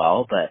ventures as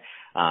well, but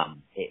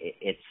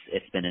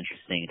it's been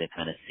interesting to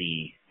kind of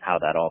see how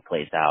that all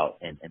plays out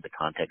in the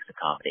context of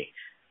comedy.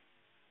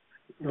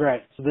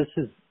 Right. So this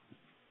is,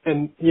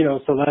 and,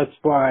 so that's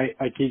why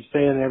I keep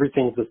saying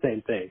everything's the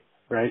same thing,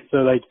 right? So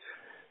like,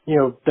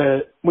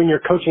 when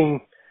you're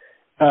coaching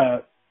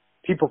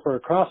people for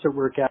a CrossFit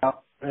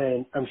workout,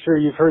 and I'm sure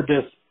you've heard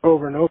this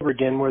over and over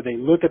again, where they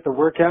look at the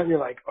workout and you're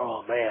like,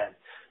 oh man,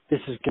 this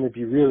is going to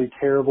be really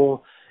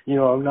terrible.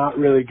 I'm not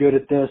really good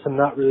at this. I'm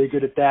not really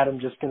good at that. I'm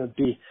just going to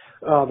be,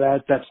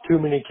 that's too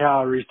many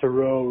calories to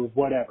row or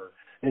whatever.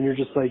 And you're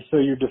just like, so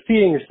you're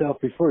defeating yourself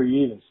before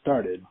you even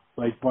started.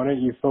 Like, why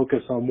don't you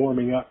focus on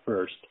warming up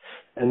first?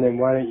 And then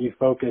why don't you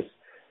focus,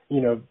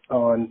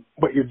 on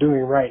what you're doing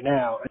right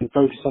now, and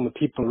focus on the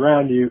people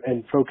around you,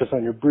 and focus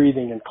on your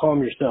breathing and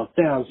calm yourself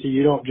down so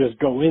you don't just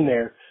go in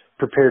there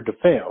prepared to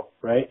fail,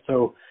 right?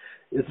 So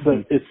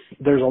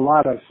there's a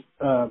lot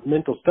of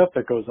mental stuff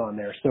that goes on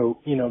there. So,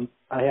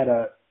 I had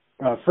a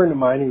friend of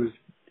mine who was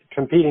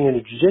competing in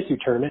a jiu-jitsu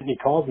tournament, and he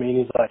calls me and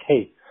he's like,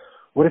 hey,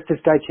 what if this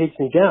guy takes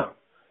me down?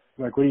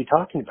 I'm like, what are you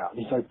talking about?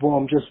 And he's like,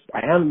 well,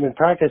 I haven't been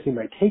practicing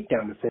my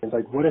takedown defense.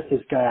 Like, what if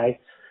this guy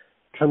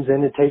comes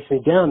in and takes me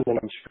down, and then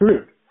I'm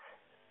screwed?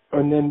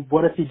 And then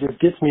what if he just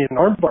gets me and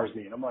arm bars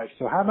me? And I'm like,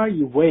 so how about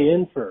you weigh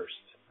in first?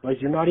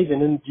 Like, you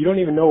don't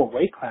even know what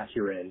weight class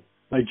you're in.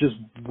 Like, just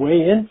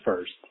weigh in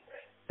first,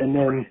 and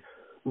then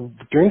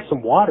drink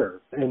some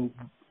water and,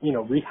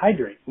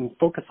 rehydrate and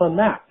focus on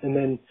that. And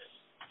then,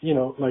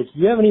 like,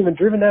 you haven't even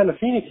driven down to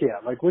Phoenix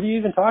yet. Like, what are you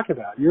even talking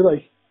about? You're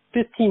like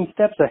 15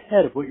 steps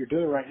ahead of what you're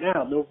doing right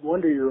now. No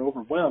wonder you're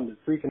overwhelmed and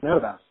freaking out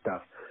about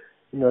stuff.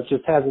 It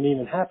just hasn't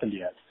even happened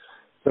yet.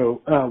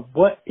 So,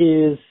 what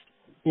is,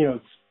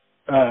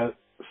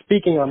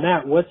 speaking on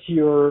that, what's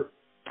your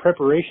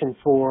preparation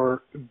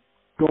for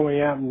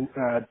going out and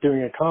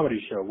doing a comedy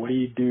show? What do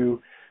you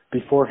do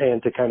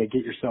beforehand to kind of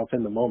get yourself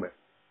in the moment?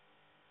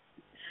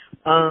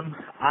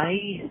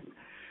 I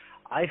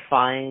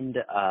find,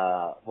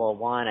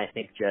 one, I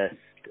think just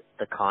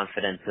the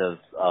confidence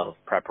of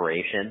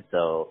preparation.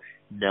 So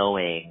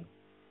knowing,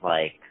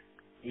 like,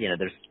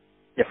 there's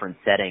different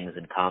settings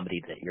in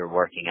comedy that you're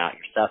working out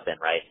your stuff in,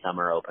 right? Some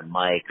are open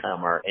mic,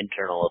 some are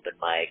internal open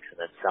mics, and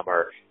then some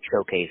are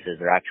showcases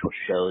or actual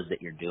shows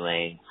that you're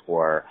doing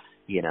for,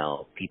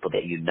 people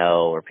that you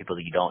know or people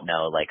that you don't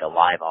know, like a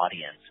live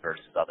audience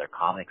versus other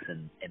comics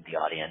in the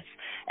audience.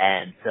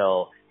 And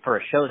so for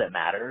a show that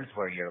matters,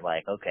 where you're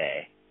like,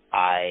 okay,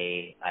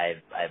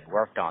 I've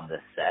worked on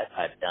this set,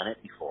 I've done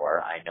it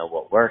before, I know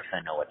what works,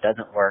 I know what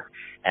doesn't work,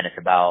 and it's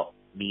about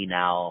me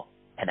now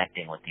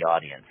connecting with the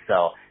audience.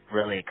 So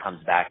really it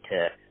comes back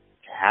to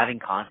having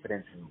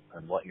confidence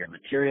in what your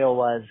material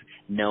was,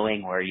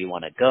 knowing where you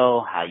want to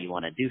go, how you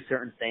want to do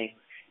certain things,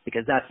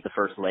 because that's the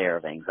first layer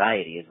of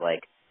anxiety, is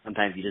like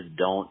sometimes you just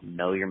don't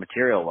know your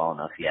material well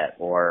enough yet,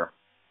 or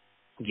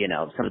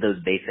some of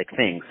those basic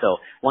things. So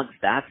once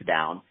that's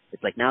down,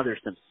 it's like now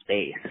there's some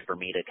space for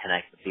me to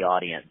connect with the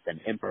audience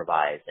and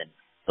improvise and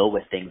go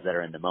with things that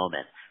are in the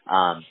moment.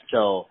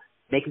 So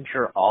making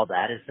sure all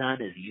that is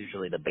done is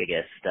usually the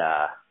biggest,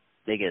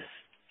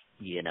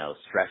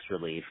 stress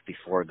relief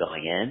before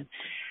going in.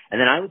 And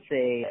then I would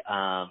say,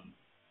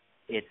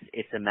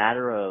 it's a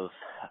matter of,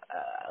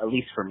 at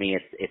least for me,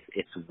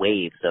 it's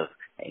waves of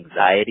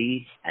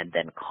anxiety and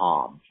then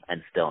calm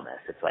and stillness.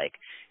 It's like,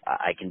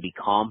 I can be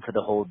calm for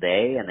the whole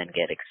day and then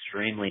get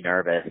extremely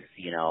nervous,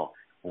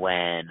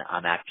 when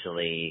I'm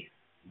actually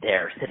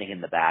there sitting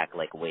in the back,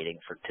 like waiting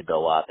to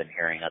go up and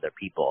hearing other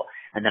people.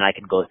 And then I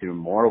can go through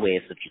more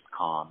waves of just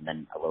calm,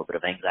 then a little bit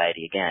of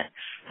anxiety again.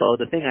 So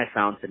the thing I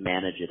found to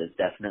manage it is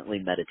definitely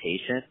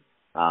meditation.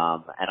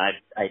 And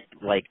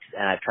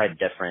I've tried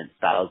different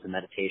styles of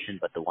meditation,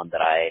 but the one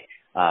that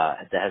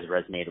that has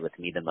resonated with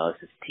me the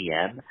most is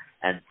TM.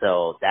 And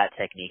so that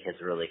technique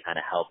has really kind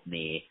of helped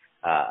me,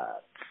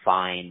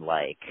 find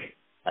like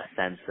a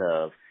sense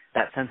of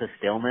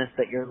stillness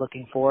that you're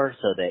looking for,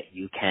 so that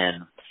you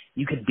can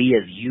be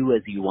as you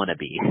want to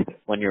be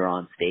when you're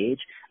on stage.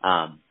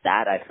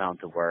 That I found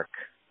to work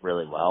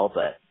really well,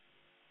 but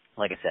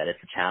like I said,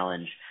 it's a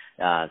challenge,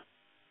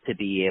 to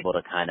be able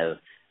to kind of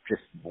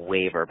just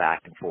waver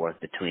back and forth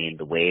between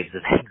the waves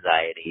of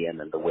anxiety and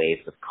then the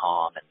waves of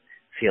calm and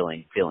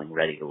feeling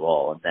ready to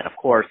roll. And then of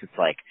course it's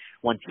like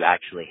once you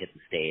actually hit the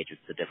stage,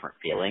 it's a different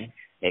feeling.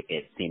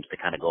 It seems to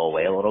kind of go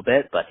away a little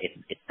bit, but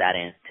it's that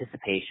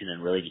anticipation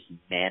and really just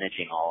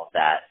managing all of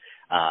that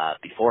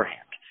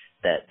beforehand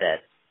that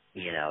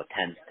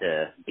tends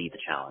to be the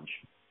challenge.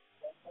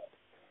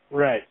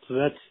 Right. So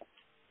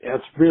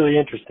that's really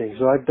interesting.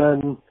 So I've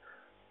done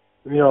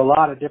a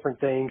lot of different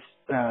things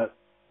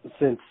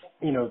since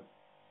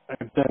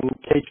I've done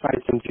cage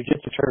fights and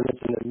jiu-jitsu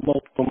tournaments and then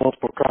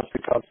multiple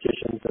CrossFit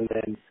competitions, and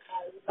then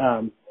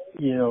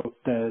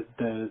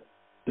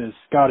the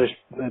Scottish,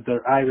 the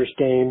Irish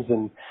games,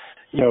 and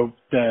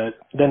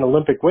then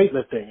Olympic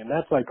weightlifting, and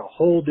that's like a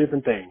whole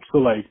different thing. So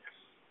like,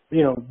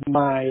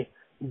 my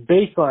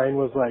baseline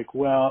was like,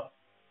 well,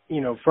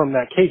 from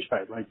that cage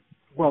fight, like,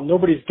 well,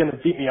 nobody's gonna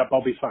beat me up,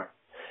 I'll be fine.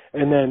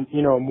 And then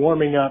I'm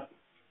warming up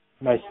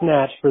my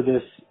snatch for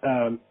this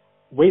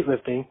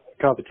weightlifting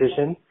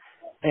competition,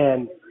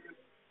 and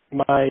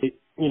my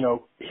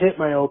hit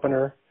my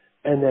opener,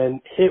 and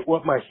then hit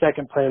what my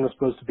second plan was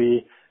supposed to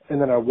be,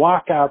 and then I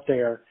walk out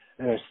there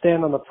and I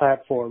stand on the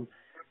platform,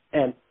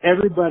 and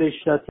everybody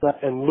shuts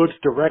up and looks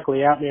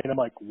directly at me, and I'm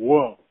like,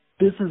 whoa,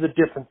 this is a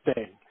different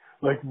thing.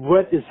 Like,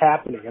 what is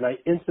happening? And I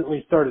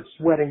instantly started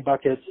sweating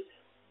buckets,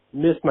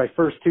 missed my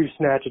first 2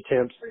 snatch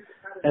attempts,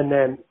 and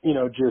then,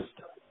 just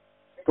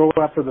go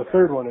after the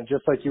third one, and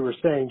just like you were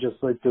saying,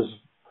 just like this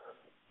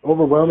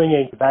overwhelming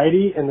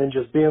anxiety, and then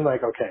just being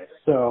like, okay,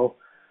 so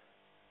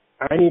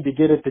I need to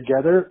get it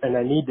together, and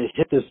I need to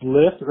hit this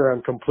lift, or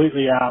I'm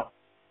completely out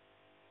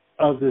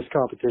of this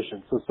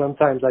competition. So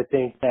sometimes I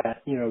think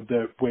that,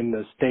 when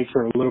the stakes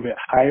are a little bit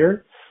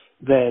higher,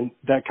 then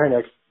that kind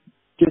of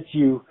gets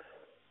you,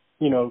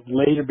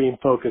 later being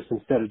focused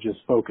instead of just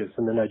focused.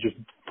 And then I just,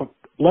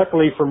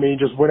 luckily for me,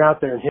 just went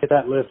out there and hit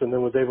that lift and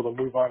then was able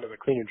to move on to the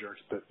clean and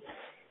jerks. But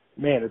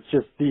man, it's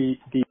just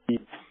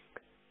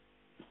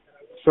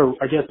so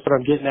I guess what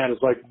I'm getting at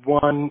is like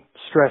one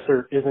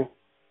stressor isn't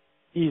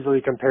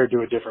easily compared to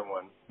a different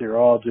one. They're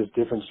all just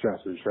different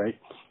stressors, right?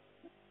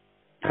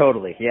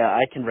 Totally. Yeah,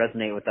 I can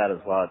resonate with that as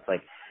well. It's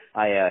like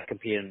I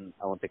competed in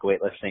Olympic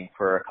weightlifting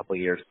for a couple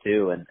of years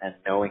too, and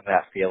knowing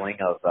that feeling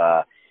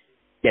of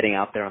getting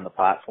out there on the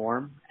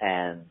platform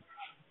and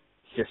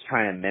just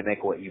trying to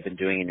mimic what you've been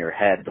doing in your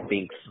head, but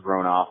being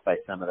thrown off by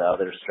some of the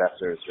other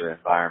stressors or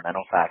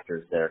environmental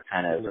factors that are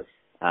kind of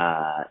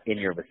in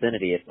your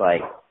vicinity. It's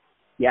like,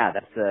 yeah,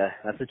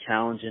 that's a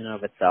challenge in and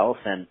of itself.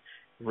 And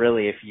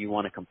really, if you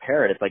want to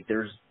compare it, it's like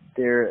there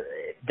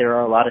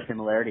are a lot of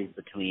similarities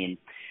between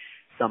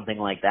something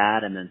like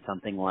that and then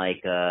something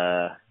like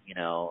a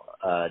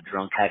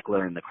drunk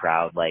heckler in the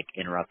crowd like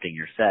interrupting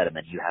your set and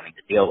then you having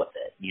to deal with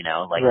it.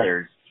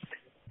 Right.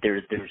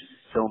 There's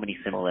so many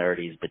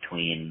similarities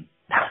between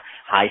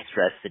high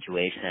stress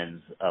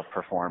situations of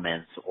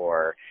performance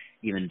or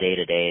even day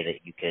to day that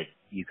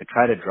you could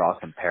try to draw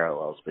some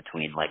parallels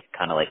between, like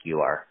kind of like you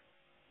are.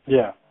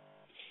 Yeah.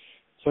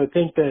 So I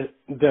think that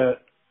the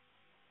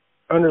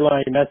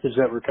underlying message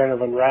that we're kind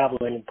of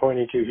unraveling and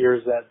pointing to here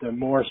is that the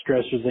more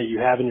stressors that you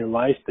have in your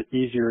life, the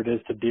easier it is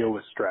to deal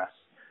with stress,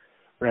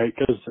 right?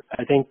 Because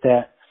I think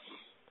that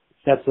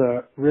that's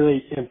a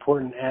really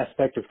important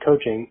aspect of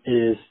coaching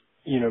is,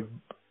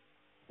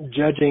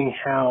 judging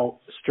how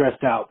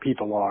stressed out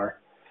people are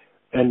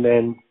and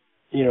then,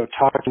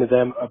 talking to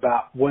them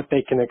about what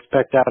they can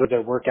expect out of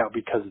their workout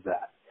because of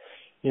that.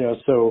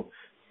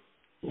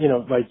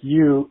 Like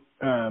you,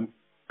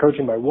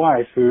 coaching my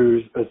wife,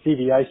 who's a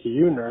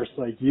CVICU nurse,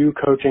 like you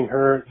coaching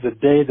her the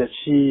day that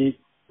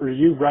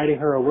you writing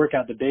her a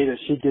workout the day that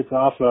she gets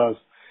off of,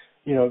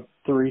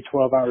 3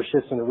 12-hour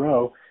shifts in a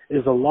row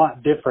is a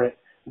lot different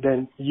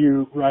than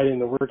you writing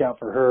the workout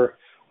for her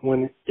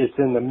when it's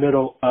in the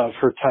middle of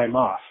her time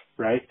off,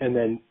 right? And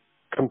then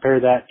compare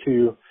that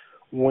to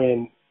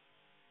when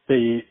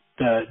the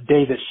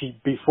day that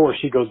before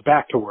she goes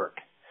back to work,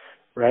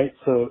 right?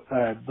 So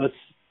let's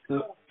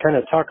kind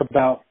of talk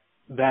about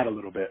that a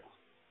little bit.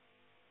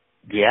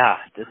 Yeah,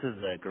 this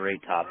is a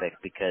great topic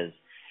because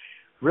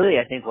really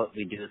I think what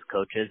we do as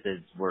coaches is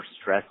we're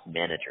stress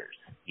managers.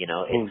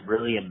 It's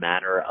really a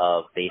matter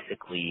of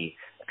basically,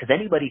 because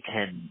anybody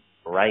can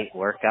write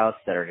workouts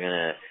that are going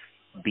to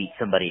beat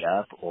somebody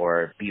up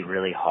or be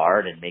really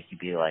hard and make you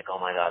be like, oh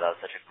my God, that was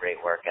such a great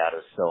workout. It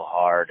was so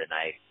hard and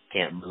I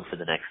can't move for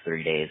the next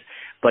 3 days.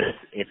 But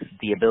it's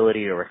the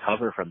ability to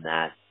recover from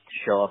that,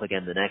 show up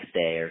again the next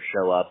day or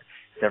show up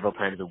several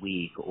times a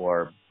week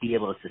or be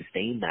able to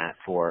sustain that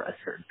for a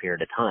certain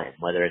period of time,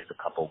 whether it's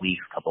a couple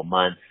weeks, couple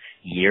months,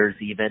 years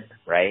even,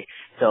 right?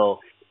 So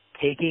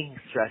taking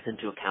stress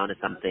into account is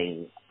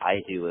something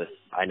I do with,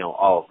 I know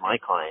all of my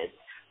clients,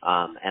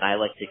 and I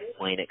like to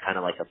explain it kind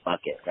of like a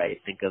bucket, right?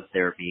 Think of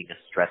there being a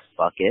stress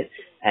bucket,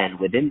 and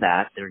within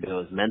that there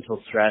goes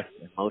mental stress,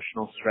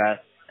 emotional stress,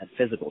 and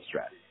physical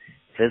stress.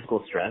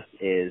 Physical stress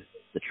is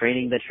the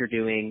training that you're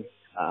doing,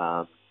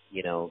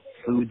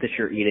 food that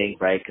you're eating,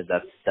 right? Because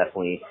that's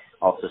definitely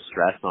also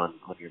stress on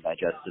your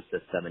digestive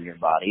system and your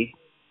body.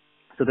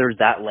 So there's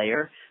that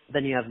layer.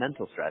 Then you have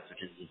mental stress,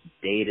 which is just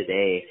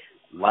day-to-day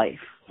life,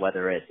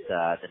 whether it's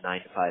the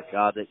 9-to-5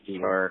 job that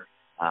you are,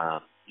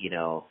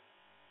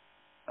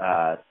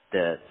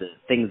 the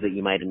things that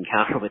you might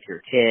encounter with your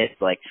kids,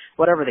 like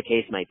whatever the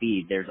case might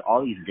be. There's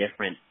all these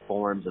different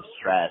forms of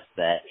stress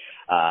that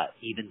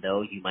even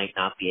though you might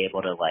not be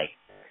able to like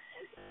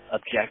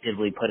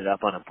objectively put it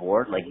up on a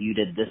board, like you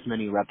did this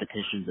many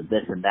repetitions of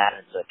this and that,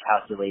 and so it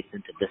calculates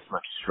into this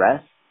much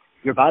stress,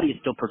 your body is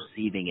still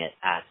perceiving it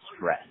as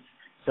stress.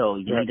 So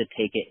you need to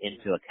take it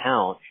into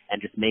account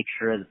and just make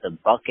sure that the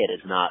bucket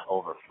is not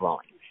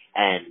overflowing.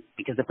 And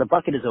because if the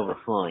bucket is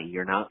overflowing,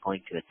 you're not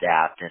going to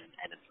adapt and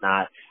it's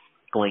not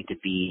going to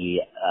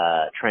be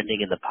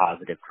trending in the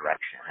positive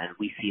direction. And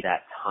we see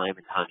that time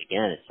and time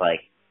again. It's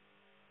like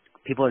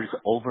people are just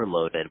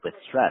overloaded with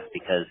stress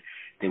because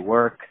they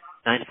work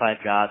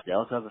 9-to-5 jobs, they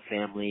also have a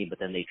family, but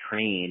then they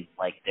train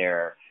like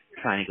they're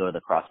trying to go to the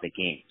CrossFit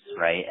Games,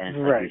 right? And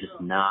it's like you're just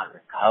not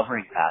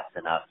recovering fast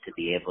enough to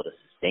be able to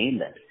sustain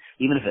this.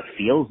 Even if it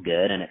feels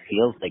good and it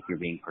feels like you're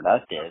being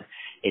productive,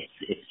 it's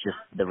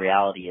just the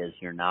reality is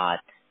you're not,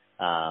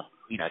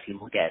 if you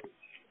look at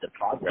the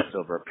progress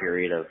over a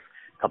period of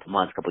a couple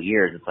months, couple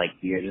years, it's like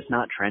you're just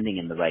not trending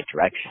in the right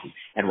direction.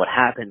 And what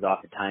happens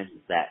oftentimes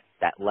is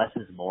that less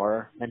is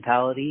more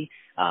mentality,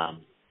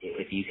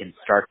 if you can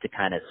start to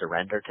kind of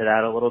surrender to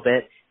that a little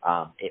bit,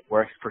 it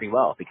works pretty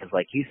well because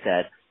like you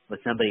said, with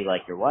somebody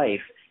like your wife,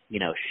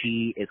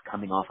 she is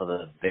coming off of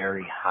a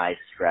very high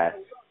stress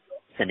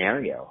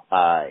scenario,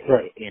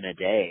 in a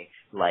day,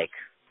 like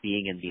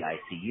being in the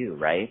ICU,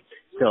 right?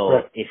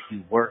 So if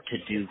you were to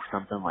do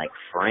something like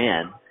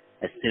Fran,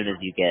 as soon as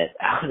you get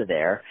out of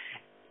there,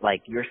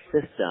 like your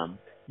system,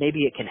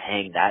 maybe it can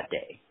hang that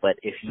day. But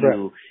if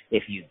you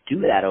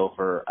do that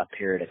over a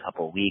period, a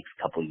couple of weeks,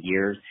 couple of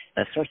years,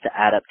 that starts to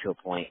add up to a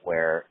point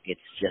where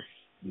it's just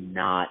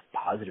not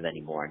positive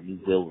anymore and you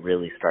will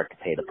really start to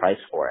pay the price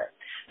for it.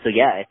 So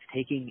yeah, it's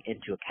taking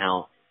into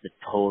account the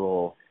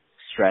total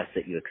stress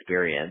that you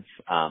experience.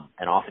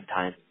 And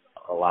oftentimes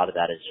a lot of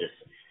that is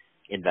just,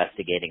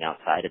 investigating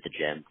outside of the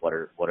gym. What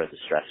are the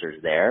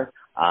stressors there?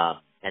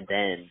 And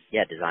then,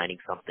 designing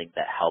something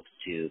that helps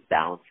to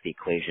balance the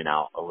equation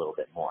out a little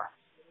bit more.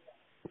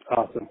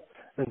 Awesome.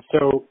 And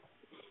so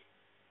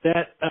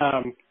that,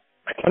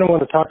 I kind of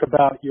want to talk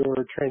about your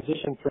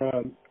transition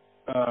from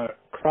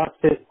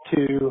CrossFit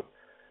to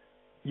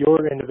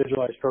your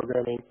individualized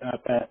programming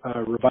up at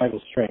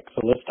Revival Strength.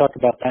 So let's talk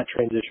about that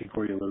transition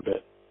for you a little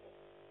bit.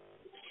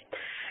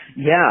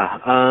 Yeah,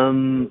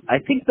 I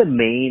think the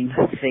main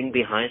thing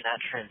behind that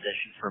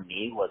transition for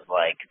me was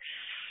like,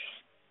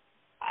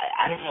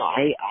 I don't know,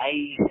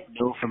 I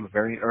knew from a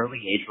very early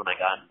age when I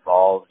got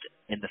involved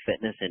in the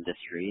fitness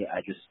industry,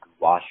 I just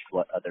watched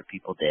what other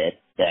people did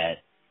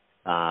that,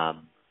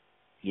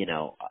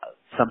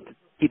 some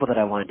people that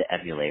I wanted to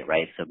emulate,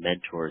 right? So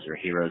mentors or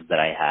heroes that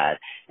I had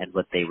and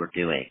what they were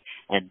doing.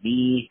 And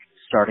me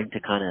starting to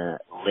kind of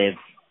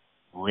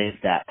live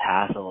that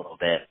path a little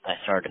bit, I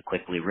started to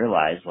quickly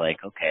realize,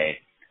 like, okay,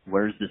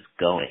 where's this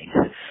going?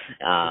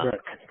 Right.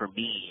 For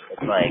me,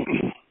 it's like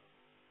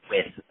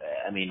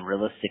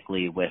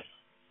realistically with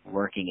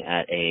working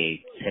at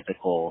a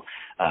typical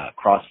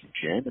CrossFit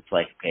gym, it's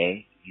like,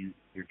 okay,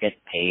 you're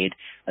getting paid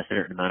a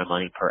certain amount of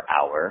money per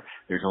hour.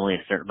 There's only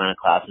a certain amount of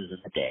classes in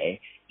the day.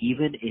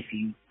 Even if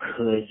you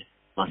could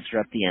muster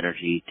up the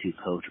energy to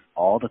coach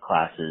all the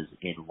classes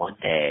in one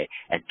day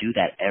and do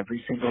that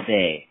every single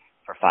day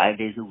for 5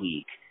 days a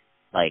week,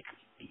 like,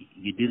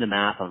 you do the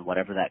math on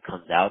whatever that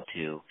comes out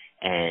to,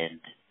 and,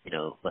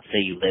 let's say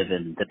you live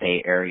in the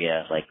Bay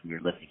Area, like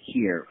you're living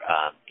here,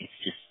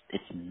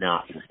 it's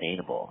not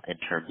sustainable in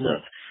terms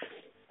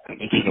of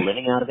making a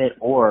living out of it,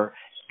 or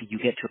you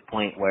get to a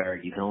point where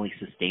you can only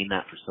sustain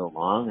that for so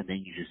long, and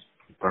then you just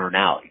burn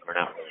out. You burn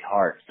out really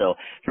hard. So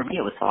for me,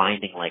 it was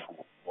finding like,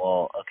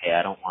 well, okay,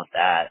 I don't want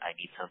that. I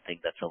need something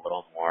that's a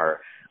little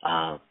more,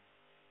 a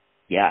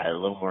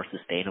little more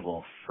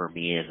sustainable for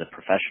me as a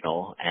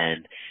professional.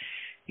 And,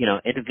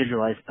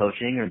 individualized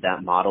coaching, or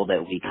that model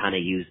that we kind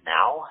of use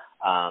now,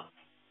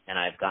 and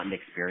I've gotten to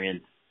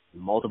experience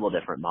multiple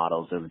different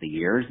models over the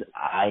years,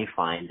 I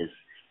find is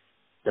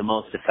the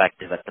most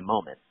effective at the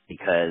moment,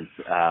 because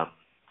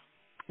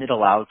it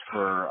allows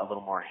for a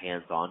little more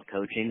hands-on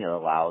coaching. It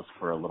allows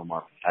for a little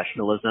more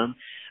professionalism.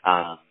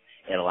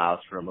 It allows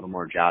for a little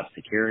more job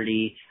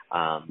security,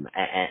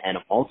 and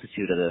a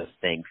multitude of those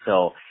things.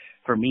 So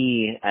for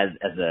me, as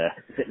a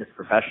fitness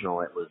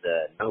professional, it was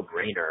a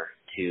no-brainer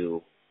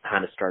to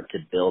kind of start to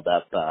build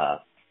up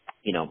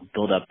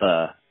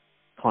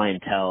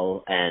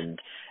clientele and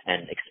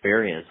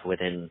experience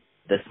within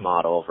this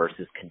model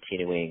versus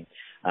continuing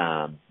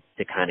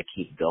to kind of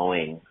keep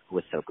going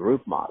with the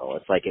group model.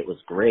 It's like, it was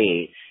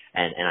great,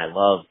 and I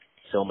loved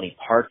so many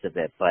parts of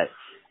it, but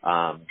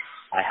I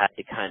had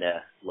to kind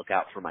of look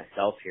out for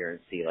myself here and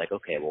see, like,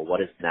 okay, well, what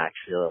does it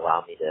actually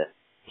allow me to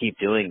keep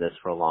doing this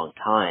for a long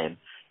time?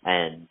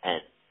 And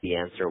the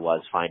answer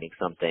was finding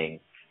something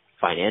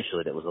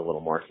financially that was a little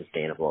more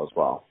sustainable as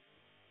well.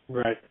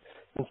 Right.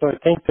 And so I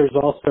think there's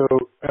also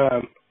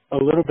a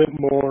little bit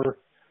more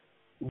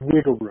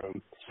wiggle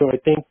room. So I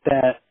think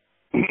that,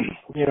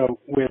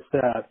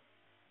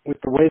 with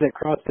the way that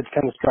CrossFit's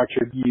kind of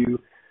structured, you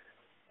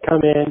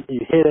come in, you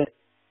hit it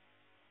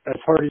as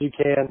hard as you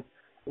can.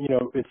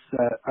 It's,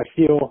 I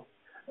feel,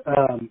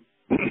 and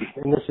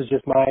this is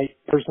just my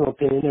personal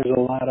opinion, there's a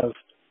lot of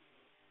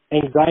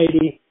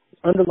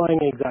underlying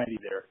anxiety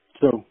there.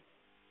 So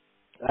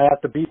I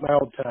have to beat my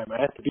old time. I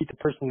have to beat the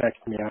person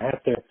next to me. I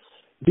have to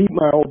beat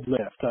my old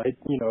lift. I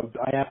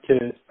have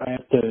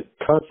to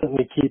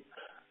constantly keep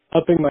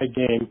upping my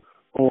game,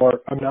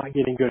 or I'm not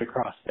getting good at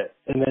CrossFit.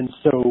 And then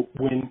so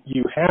when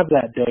you have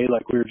that day,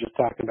 like we were just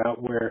talking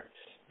about, where,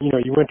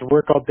 you went to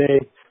work all day,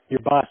 your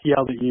boss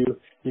yelled at you,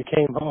 you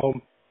came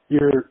home,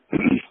 your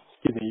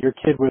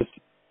kid was,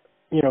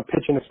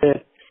 pitching a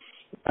fit,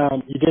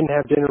 you didn't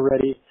have dinner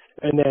ready,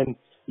 and then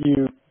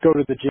you go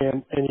to the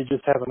gym and you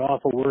just have an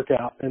awful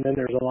workout, and then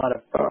there's a lot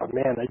of, oh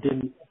man, I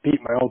didn't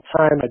beat my old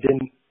time, I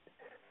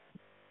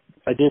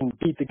didn't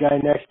beat the guy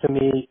next to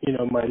me,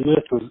 my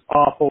lift was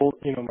awful,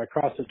 my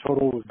CrossFit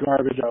total was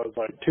garbage, I was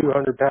like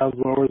 200 pounds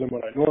lower than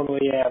what I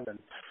normally am, and,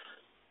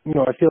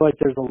 I feel like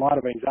there's a lot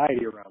of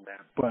anxiety around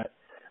that. But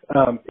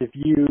if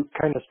you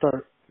kind of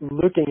start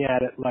looking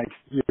at it like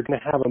you're going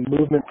to have a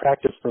movement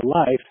practice for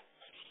life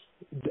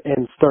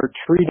and start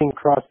treating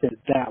CrossFit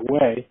that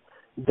way,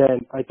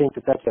 then I think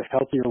that that's a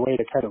healthier way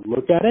to kind of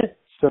look at it.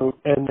 So,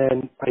 and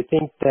then I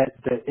think that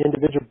the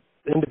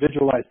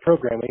individualized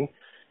programming,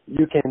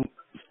 you can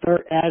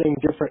start adding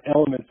different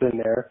elements in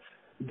there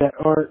that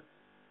aren't,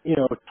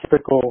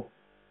 typical,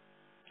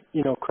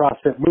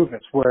 CrossFit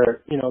movements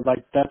where,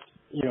 like that's,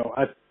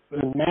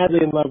 I'm madly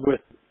in love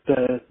with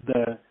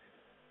the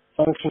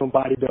functional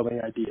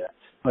bodybuilding idea.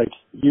 Like,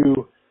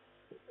 you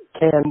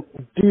can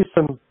do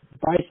some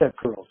bicep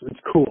curls. It's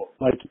cool.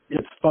 Like,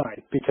 it's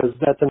fine because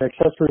that's an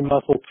accessory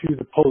muscle to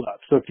the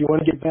pull-up. So if you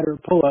want to get better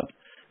at pull-up,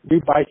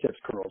 do biceps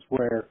curls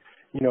where,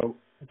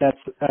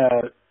 that's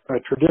a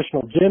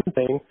traditional gym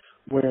thing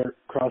where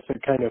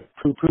CrossFit kind of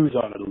poo-poos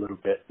on it a little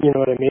bit. You know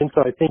what I mean?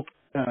 So I think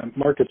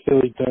Marcus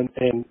Philly's done,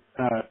 and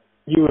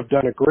you have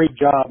done a great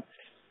job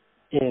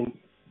in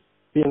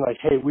being like,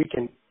 hey, we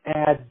can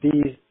add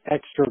these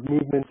extra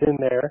movements in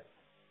there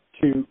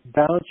to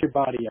balance your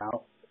body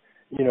out,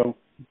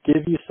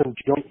 give you some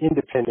joint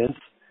independence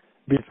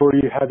before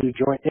you have your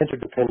joint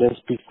interdependence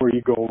before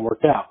you go and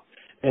work out.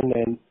 And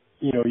then,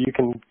 you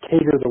can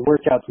cater the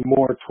workouts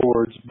more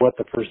towards what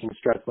the person's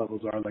stress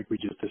levels are, like we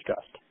just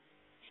discussed.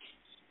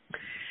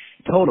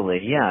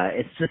 Totally, yeah.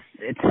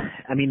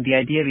 The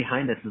idea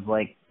behind this is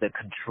like the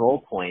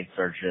control points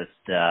are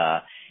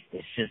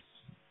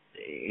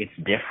it's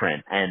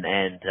different. And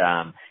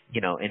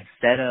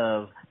instead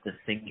of the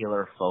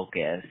singular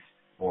focus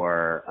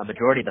or a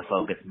majority of the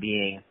focus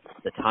being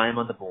the time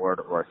on the board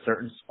or a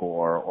certain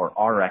score or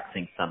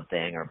RXing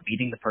something or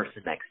beating the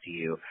person next to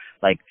you,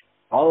 like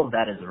all of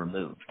that is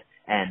removed.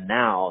 And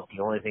now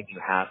the only thing you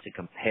have to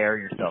compare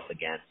yourself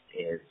against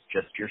is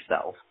just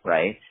yourself,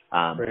 right?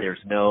 Right.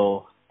 There's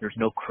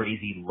no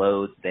crazy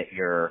loads that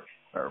you're,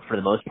 or for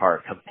the most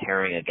part,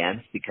 comparing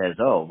against because,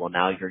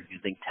 now you're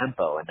using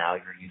tempo and now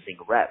you're using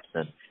reps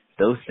and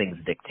those things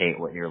dictate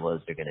what your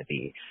loads are going to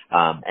be.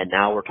 And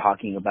now we're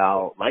talking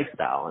about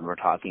lifestyle and we're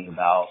talking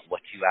about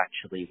what you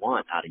actually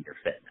want out of your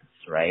fitness,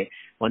 right?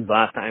 When's the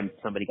last time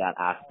somebody got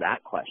asked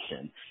that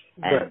question?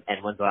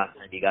 And when's the last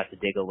time you got to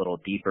dig a little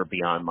deeper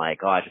beyond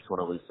like, I just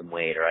want to lose some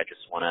weight or I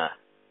just want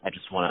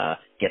to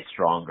get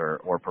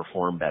stronger or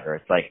perform better.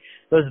 It's like,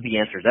 those are the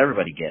answers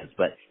everybody gives,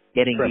 but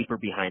getting deeper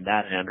behind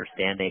that and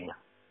understanding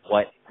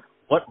what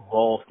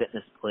role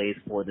fitness plays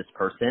for this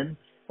person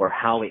or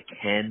how it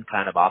can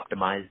kind of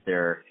optimize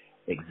their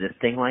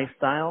existing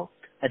lifestyle.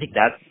 I think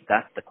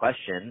that's the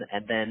question.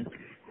 And then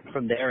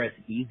from there, it's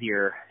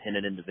easier in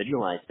an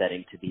individualized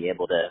setting to be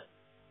able to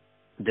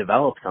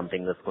develop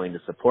something that's going to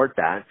support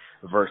that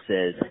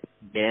versus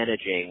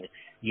managing,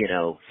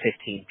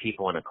 15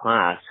 people in a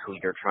class who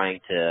you're trying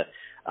to,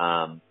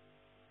 I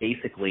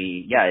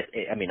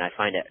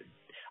find it,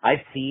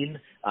 I've seen,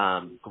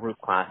 group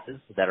classes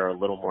that are a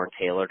little more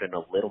tailored and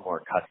a little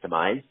more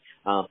customized.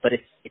 But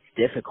it's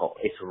difficult.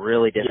 It's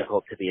really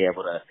difficult to be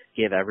able to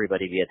give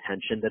everybody the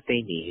attention that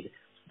they need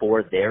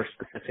for their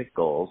specific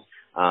goals.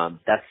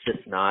 That's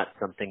just not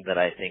something that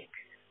I think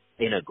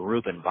in a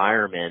group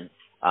environment,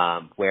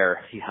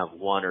 where you have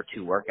one or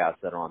two workouts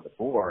that are on the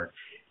board,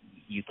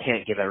 you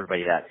can't give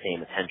everybody that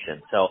same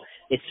attention. So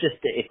it's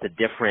a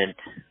different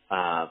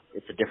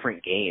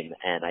game.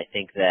 And I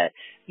think that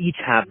each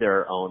have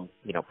their own,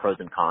 pros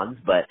and cons,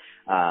 but,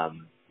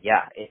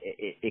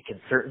 it can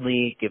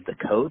certainly give the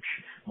coach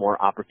more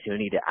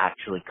opportunity to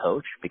actually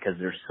coach because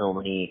there's so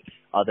many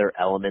other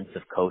elements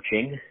of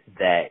coaching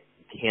that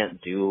you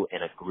can't do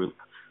in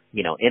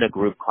a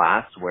group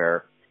class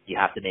where you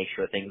have to make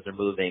sure things are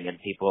moving and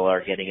people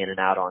are getting in and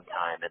out on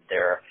time and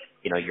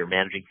you're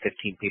managing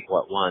 15 people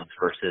at once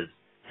versus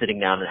sitting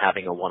down and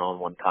having a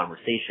one-on-one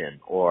conversation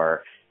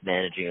or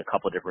managing a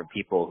couple of different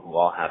people who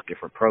all have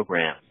different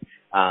programs.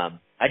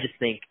 I just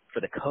think for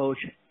the coach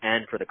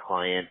and for the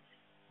client,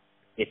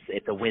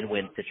 it's a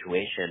win-win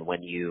situation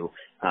when you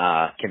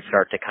can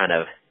start to kind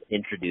of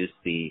introduce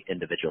the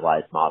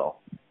individualized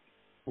model.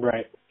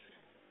 Right.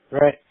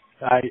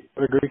 I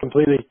agree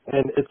completely.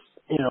 And it's,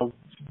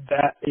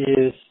 that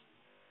is,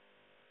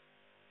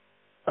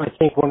 I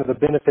think one of the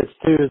benefits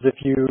too is if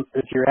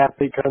your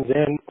athlete comes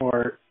in,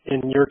 or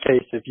in your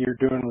case, if you're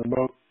doing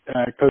remote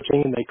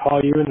coaching and they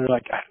call you and they're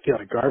like, I feel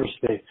like garbage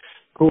today.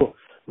 Cool.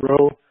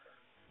 Row,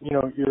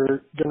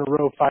 you're going to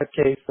row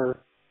 5K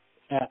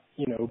at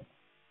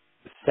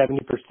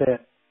 70%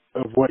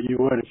 of what you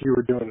would if you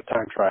were doing a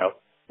time trial.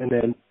 And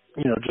then,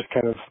 just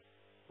kind of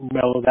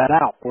mellow that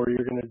out. Or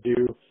you're going to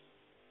do,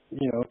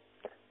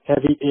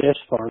 heavy-ish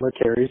farmer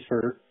carries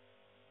for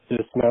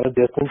this amount of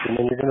distance, and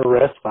then you're going to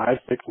rest 5-6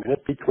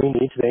 minutes between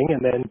each thing,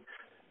 and then,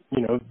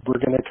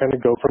 we're going to kind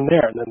of go from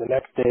there. And then the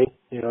next day,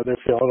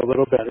 they're feeling a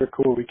little better.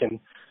 Cool, we can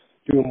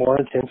do a more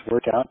intense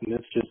workout, and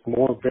it's just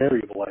more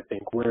variable, I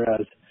think.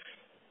 Whereas,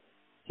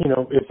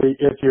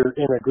 if you're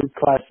in a group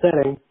class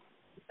setting,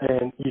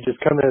 and you just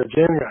come into the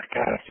gym, you're like,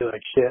 God, I feel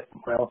like shit.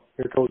 Well,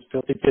 here goes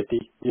 50-50.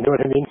 You know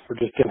what I mean? We're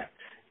just going to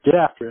get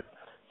after it.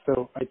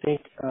 So I think,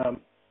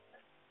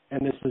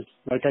 and this is,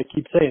 like I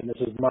keep saying,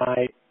 this is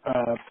my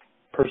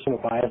personal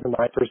bias and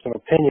my personal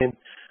opinion,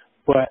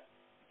 but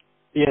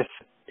if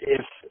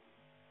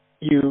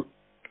you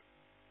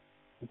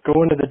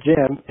go into the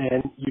gym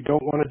and you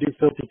don't want to do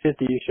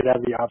 50-50, you should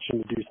have the option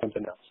to do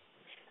something else.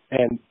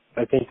 And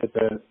I think that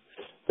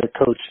the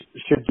coach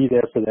should be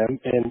there for them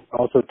and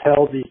also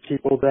tell these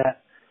people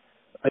that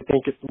I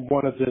think it's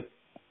one of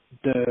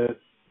the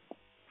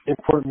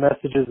important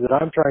messages that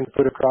I'm trying to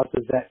put across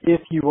is that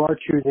if you are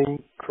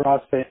choosing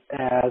CrossFit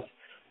as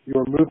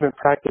your movement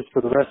practice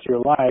for the rest of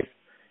your life,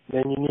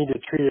 then you need to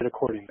treat it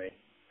accordingly.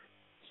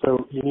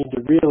 So you need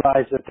to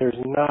realize that there's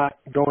not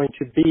going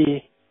to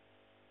be,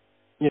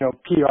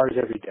 PRs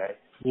every day.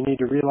 You need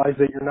to realize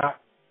that you're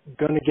not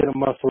going to get a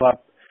muscle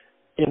up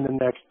in the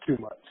next 2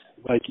 months.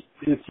 Like,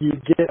 if you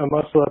get a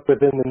muscle up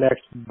within the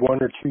next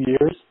 1 or 2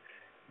 years,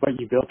 but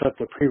you built up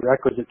the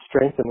prerequisite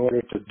strength in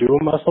order to do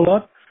a muscle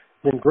up,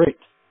 then great.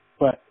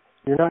 But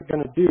you're not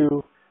going to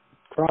do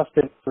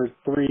CrossFit for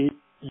 3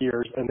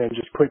 years and then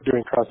just quit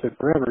doing CrossFit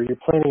forever. You're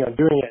planning on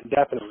doing it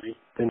indefinitely,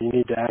 then you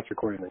need to act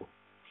accordingly.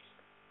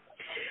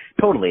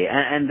 Totally.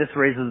 And this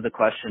raises the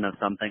question of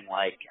something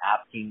like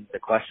asking the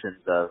questions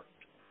of,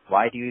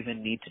 why do you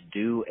even need to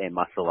do a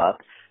muscle up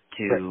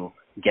to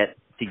get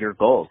to your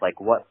goals?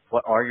 Like, what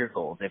are your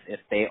goals? If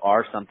they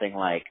are something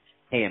like,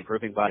 hey,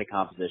 improving body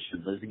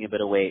composition, losing a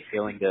bit of weight,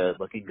 feeling good,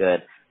 looking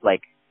good,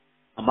 like,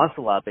 a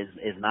muscle up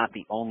is not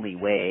the only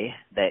way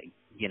that,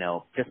 you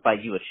know, just by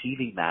you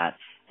achieving that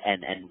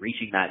and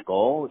reaching that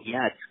goal,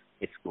 yeah,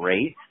 it's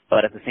great,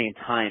 but at the same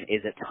time,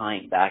 is it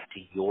tying back to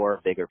your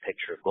bigger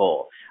picture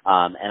goal?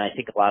 And I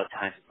think a lot of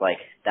times it's like,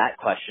 that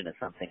question is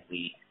something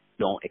we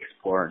don't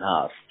explore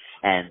enough.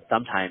 And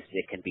sometimes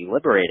it can be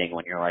liberating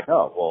when you're like,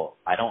 oh, well,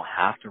 I don't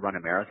have to run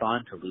a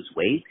marathon to lose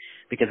weight,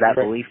 because that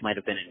belief might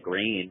have been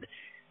ingrained,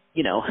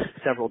 you know,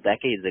 several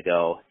decades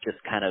ago, just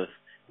kind of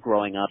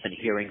growing up and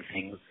hearing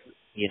things,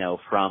 you know,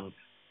 from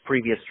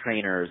previous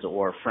trainers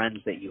or friends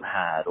that you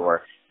had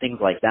or things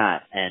like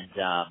that. And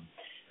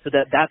so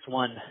that's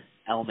one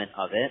element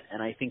of it.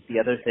 And I think the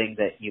other thing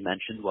that you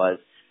mentioned was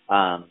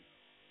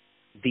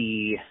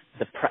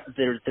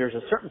there's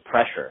a certain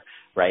pressure,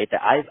 right?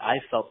 That I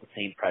felt the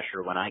same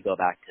pressure when I go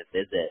back to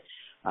visit,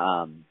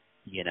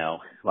 you know,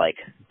 like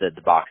the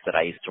box that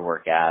I used to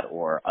work at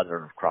or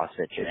other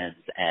CrossFit gyms.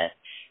 And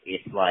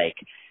it's like,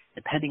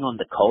 depending on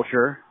the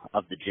culture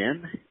of the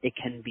gym, it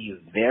can be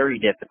very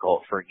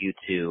difficult for you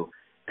to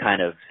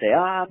kind of say,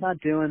 I'm not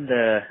doing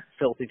the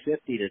filthy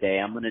 50 today.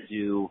 I'm going to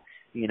do,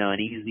 you know, an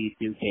easy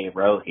 2K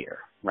row here,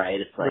 right?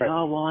 It's like,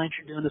 oh, well, why aren't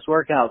you doing this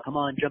workout? Come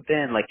on, jump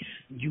in. Like,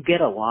 you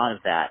get a lot of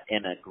that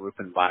in a group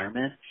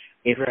environment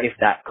if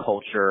that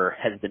culture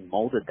has been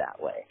molded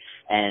that way.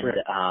 And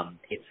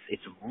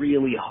it's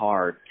really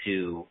hard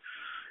to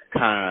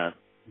kind of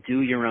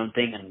do your own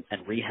thing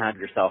and rehab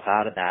yourself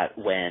out of that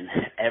when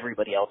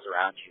everybody else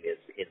around you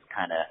is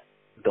kind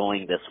of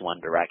going this one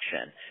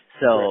direction.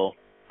 So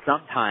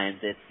sometimes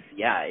it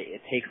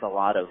takes a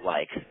lot of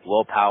like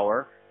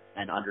willpower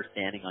and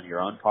understanding on your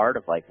own part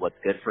of like what's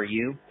good for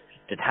you,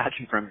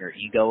 detaching from your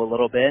ego a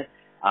little bit,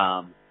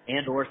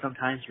 and or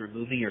sometimes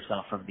removing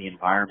yourself from the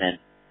environment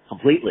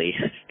completely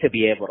to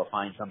be able to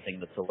find something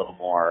that's a little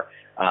more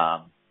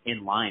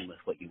in line with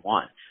what you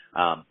want.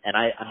 And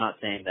I'm not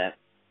saying that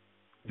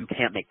you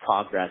can't make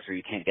progress or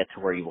you can't get to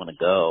where you want to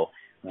go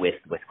with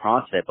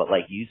CrossFit, but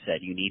like you said,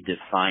 you need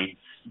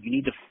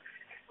to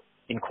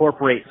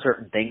incorporate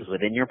certain things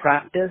within your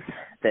practice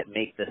that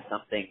make this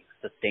something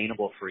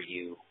sustainable for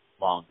you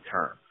long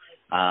term.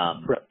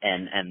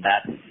 And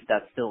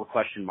that's still a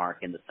question mark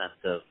in the sense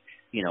of,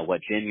 you know,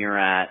 what gym you're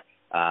at,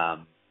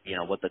 you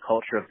know, what the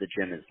culture of the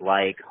gym is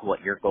like,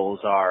 what your goals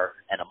are,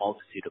 and a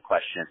multitude of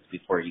questions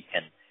before you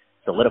can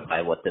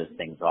solidify what those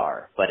things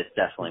are. But it's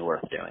definitely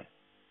worth doing.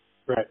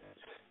 Right.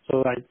 So,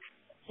 like,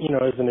 you know,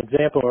 as an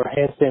example, are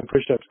handstand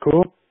push-ups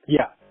cool?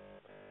 Yeah.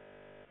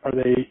 Are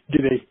they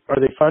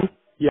fun?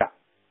 Yeah.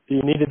 Do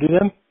you need to do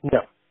them? No.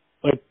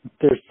 Like,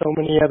 there's so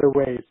many other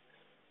ways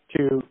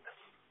to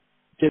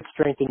get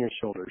strength in your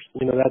shoulders.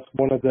 You know, that's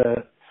one of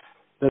the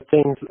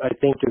things I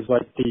think is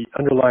like the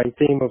underlying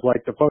theme of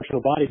like the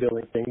functional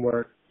bodybuilding thing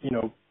where, you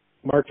know,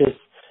 Marcus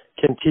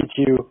can teach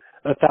you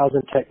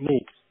 1,000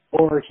 techniques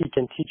or he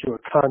can teach you a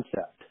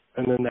concept,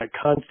 and then that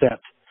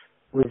concept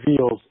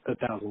reveals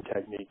 1,000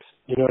 techniques.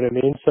 You know what I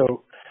mean?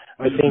 So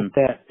I think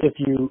that if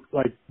you,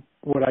 like,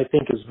 what I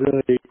think is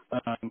really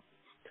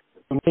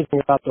amazing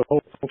about the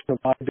whole functional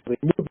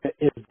bodybuilding movement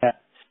is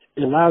that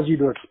it allows you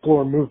to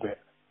explore movement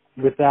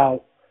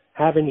without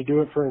having to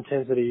do it for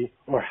intensity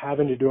or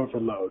having to do it for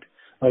load.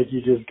 Like,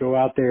 you just go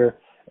out there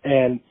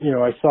and, you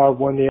know, I saw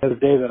one the other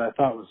day that I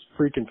thought was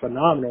freaking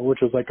phenomenal, which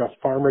was like a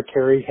farmer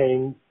carry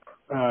hang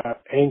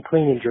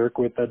clean and jerk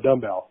with a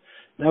dumbbell.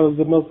 That was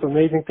the most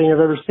amazing thing I've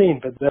ever seen.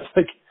 But that's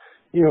like,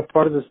 you know,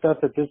 part of the stuff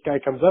that this guy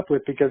comes up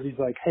with, because he's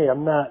like, hey,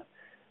 I'm not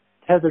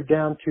tethered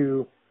down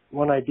to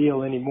one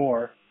ideal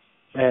anymore.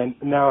 And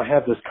now I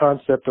have this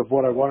concept of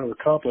what I want to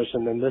accomplish,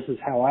 and then this is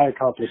how I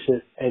accomplish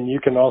it. And you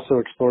can also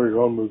explore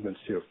your own movements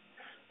too.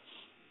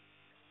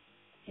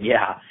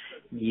 Yeah,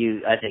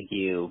 I think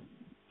you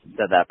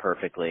said that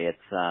perfectly.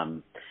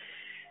 It's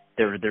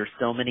there's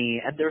so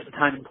many, and there's a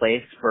time and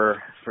place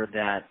for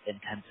that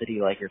intensity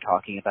like you're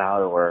talking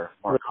about, or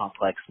more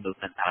complex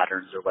movement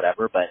patterns or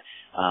whatever. But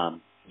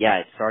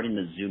it's starting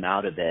to zoom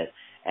out a bit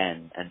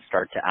and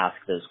start to ask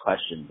those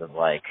questions of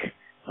like,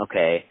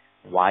 okay,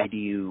 why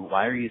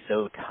are you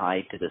so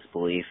tied to this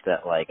belief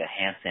that like a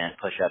handstand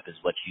push-up is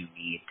what you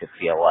need to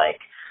feel like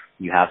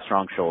you have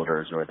strong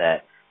shoulders or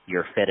that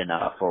you're fit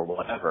enough or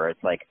whatever?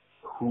 It's like,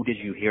 who did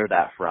you hear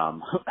that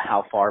from?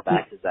 How far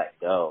back does that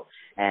go?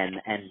 And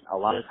a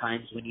lot of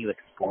times when you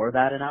explore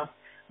that enough,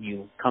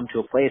 you come to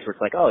a place where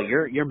it's like, oh,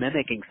 you're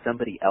mimicking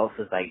somebody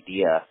else's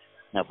idea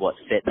of what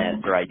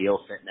fitness or ideal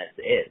fitness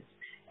is.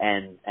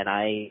 And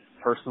I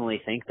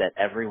personally think that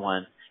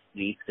everyone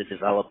needs to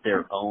develop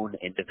their own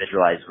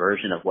individualized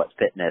version of what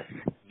fitness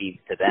means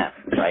to them,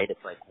 right?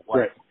 It's like,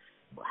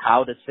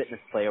 how does fitness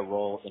play a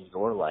role in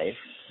your life?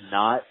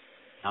 Not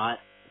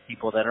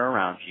people that are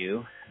around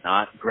you,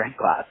 not Greg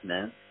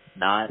Glassman,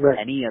 not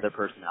any other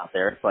person out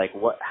there. It's like,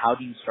 how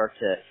do you start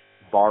to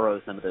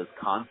borrow some of those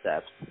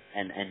concepts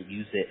and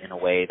use it in a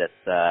way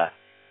that's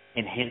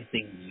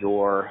enhancing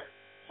your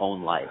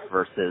own life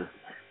versus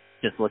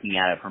just looking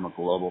at it from a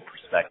global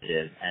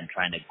perspective and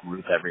trying to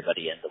group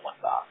everybody into one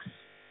box.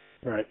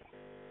 Right.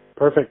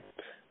 Perfect.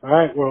 All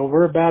right. Well,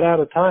 we're about out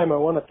of time. I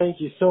want to thank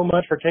you so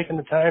much for taking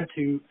the time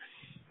to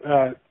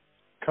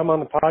come on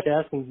the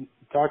podcast and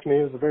talk to me.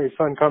 It was a very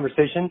fun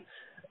conversation.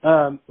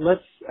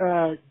 Let's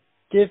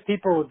give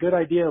people a good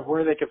idea of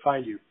where they can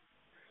find you.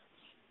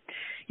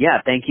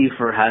 Yeah, thank you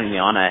for having me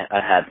on. I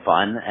had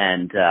fun,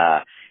 and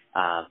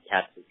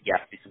you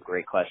asked me some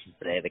great questions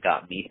today that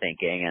got me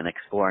thinking and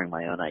exploring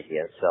my own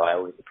ideas, so I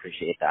always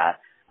appreciate that.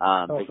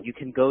 Awesome. But you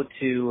can go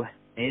to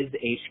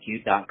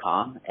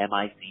mizhq.com,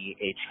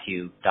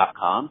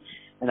 mizhq.com,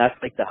 and that's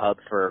like the hub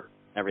for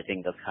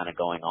everything that's kind of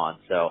going on.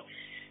 So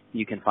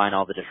you can find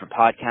all the different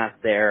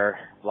podcasts there,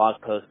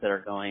 blog posts that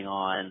are going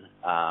on.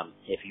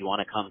 If you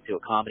want to come to a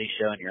comedy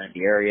show and you're in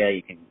the area,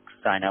 you can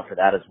sign up for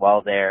that as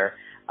well there.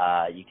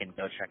 You can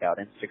go check out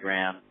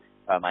Instagram.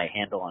 My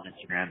handle on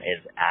Instagram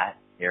is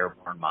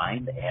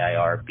 @AirborneMind,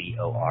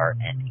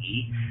 AIRBORNE.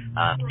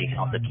 So you can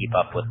also keep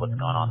up with what's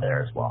going on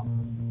there as well.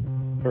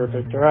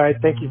 Perfect. All right.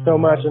 Thank you so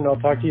much, and I'll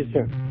talk to you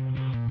soon.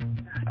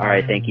 All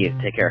right. Thank you.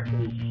 Take care.